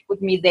know, connect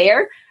with me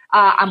there.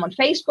 I'm on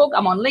Facebook.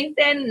 I'm on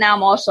LinkedIn. Now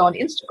I'm also on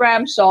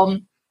Instagram. So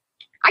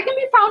I can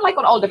be found like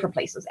on all different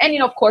places. And, you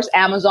know, of course,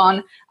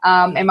 Amazon.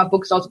 And my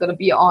book's also going to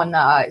be on,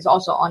 is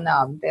also on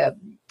the,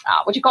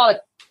 what you call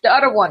it? The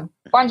other one,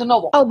 Barnes &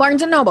 Noble. Oh,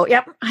 Barnes & Noble.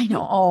 Yep. I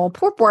know. Oh,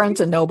 poor Barnes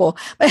 & Noble.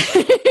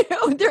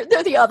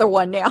 They're the other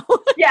one now.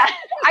 Yeah.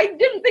 I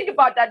didn't think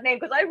about that name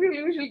because I really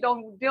usually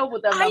don't deal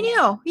with them. I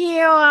know.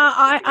 Yeah.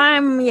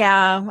 I'm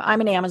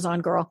an Amazon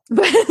girl.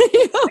 Well,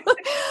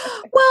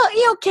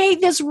 you know,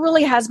 Kate, this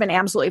really has been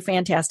absolutely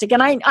fantastic.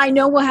 And I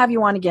know we'll have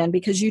you on again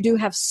because you do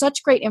have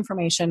such great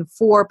information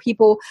for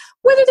people,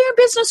 whether they're in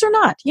business or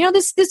not. You know,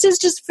 this is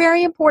just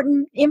very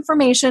important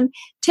information,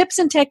 tips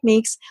and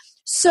techniques.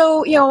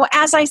 So, you know,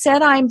 as I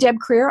said, I'm Deb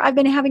Creer. I've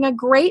been having a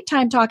great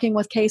time talking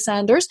with Kay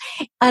Sanders.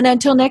 And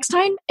until next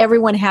time,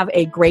 everyone have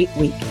a great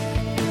week.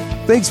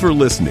 Thanks for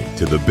listening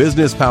to the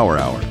Business Power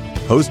Hour,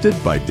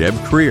 hosted by Deb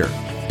Creer.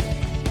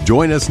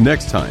 Join us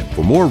next time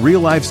for more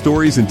real-life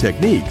stories and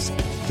techniques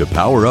to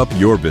power up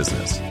your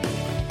business.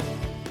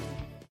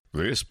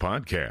 This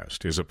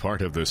podcast is a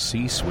part of the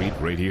C-Suite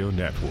Radio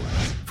Network.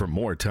 For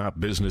more top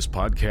business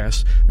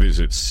podcasts,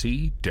 visit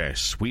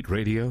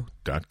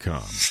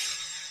c-suiteradio.com.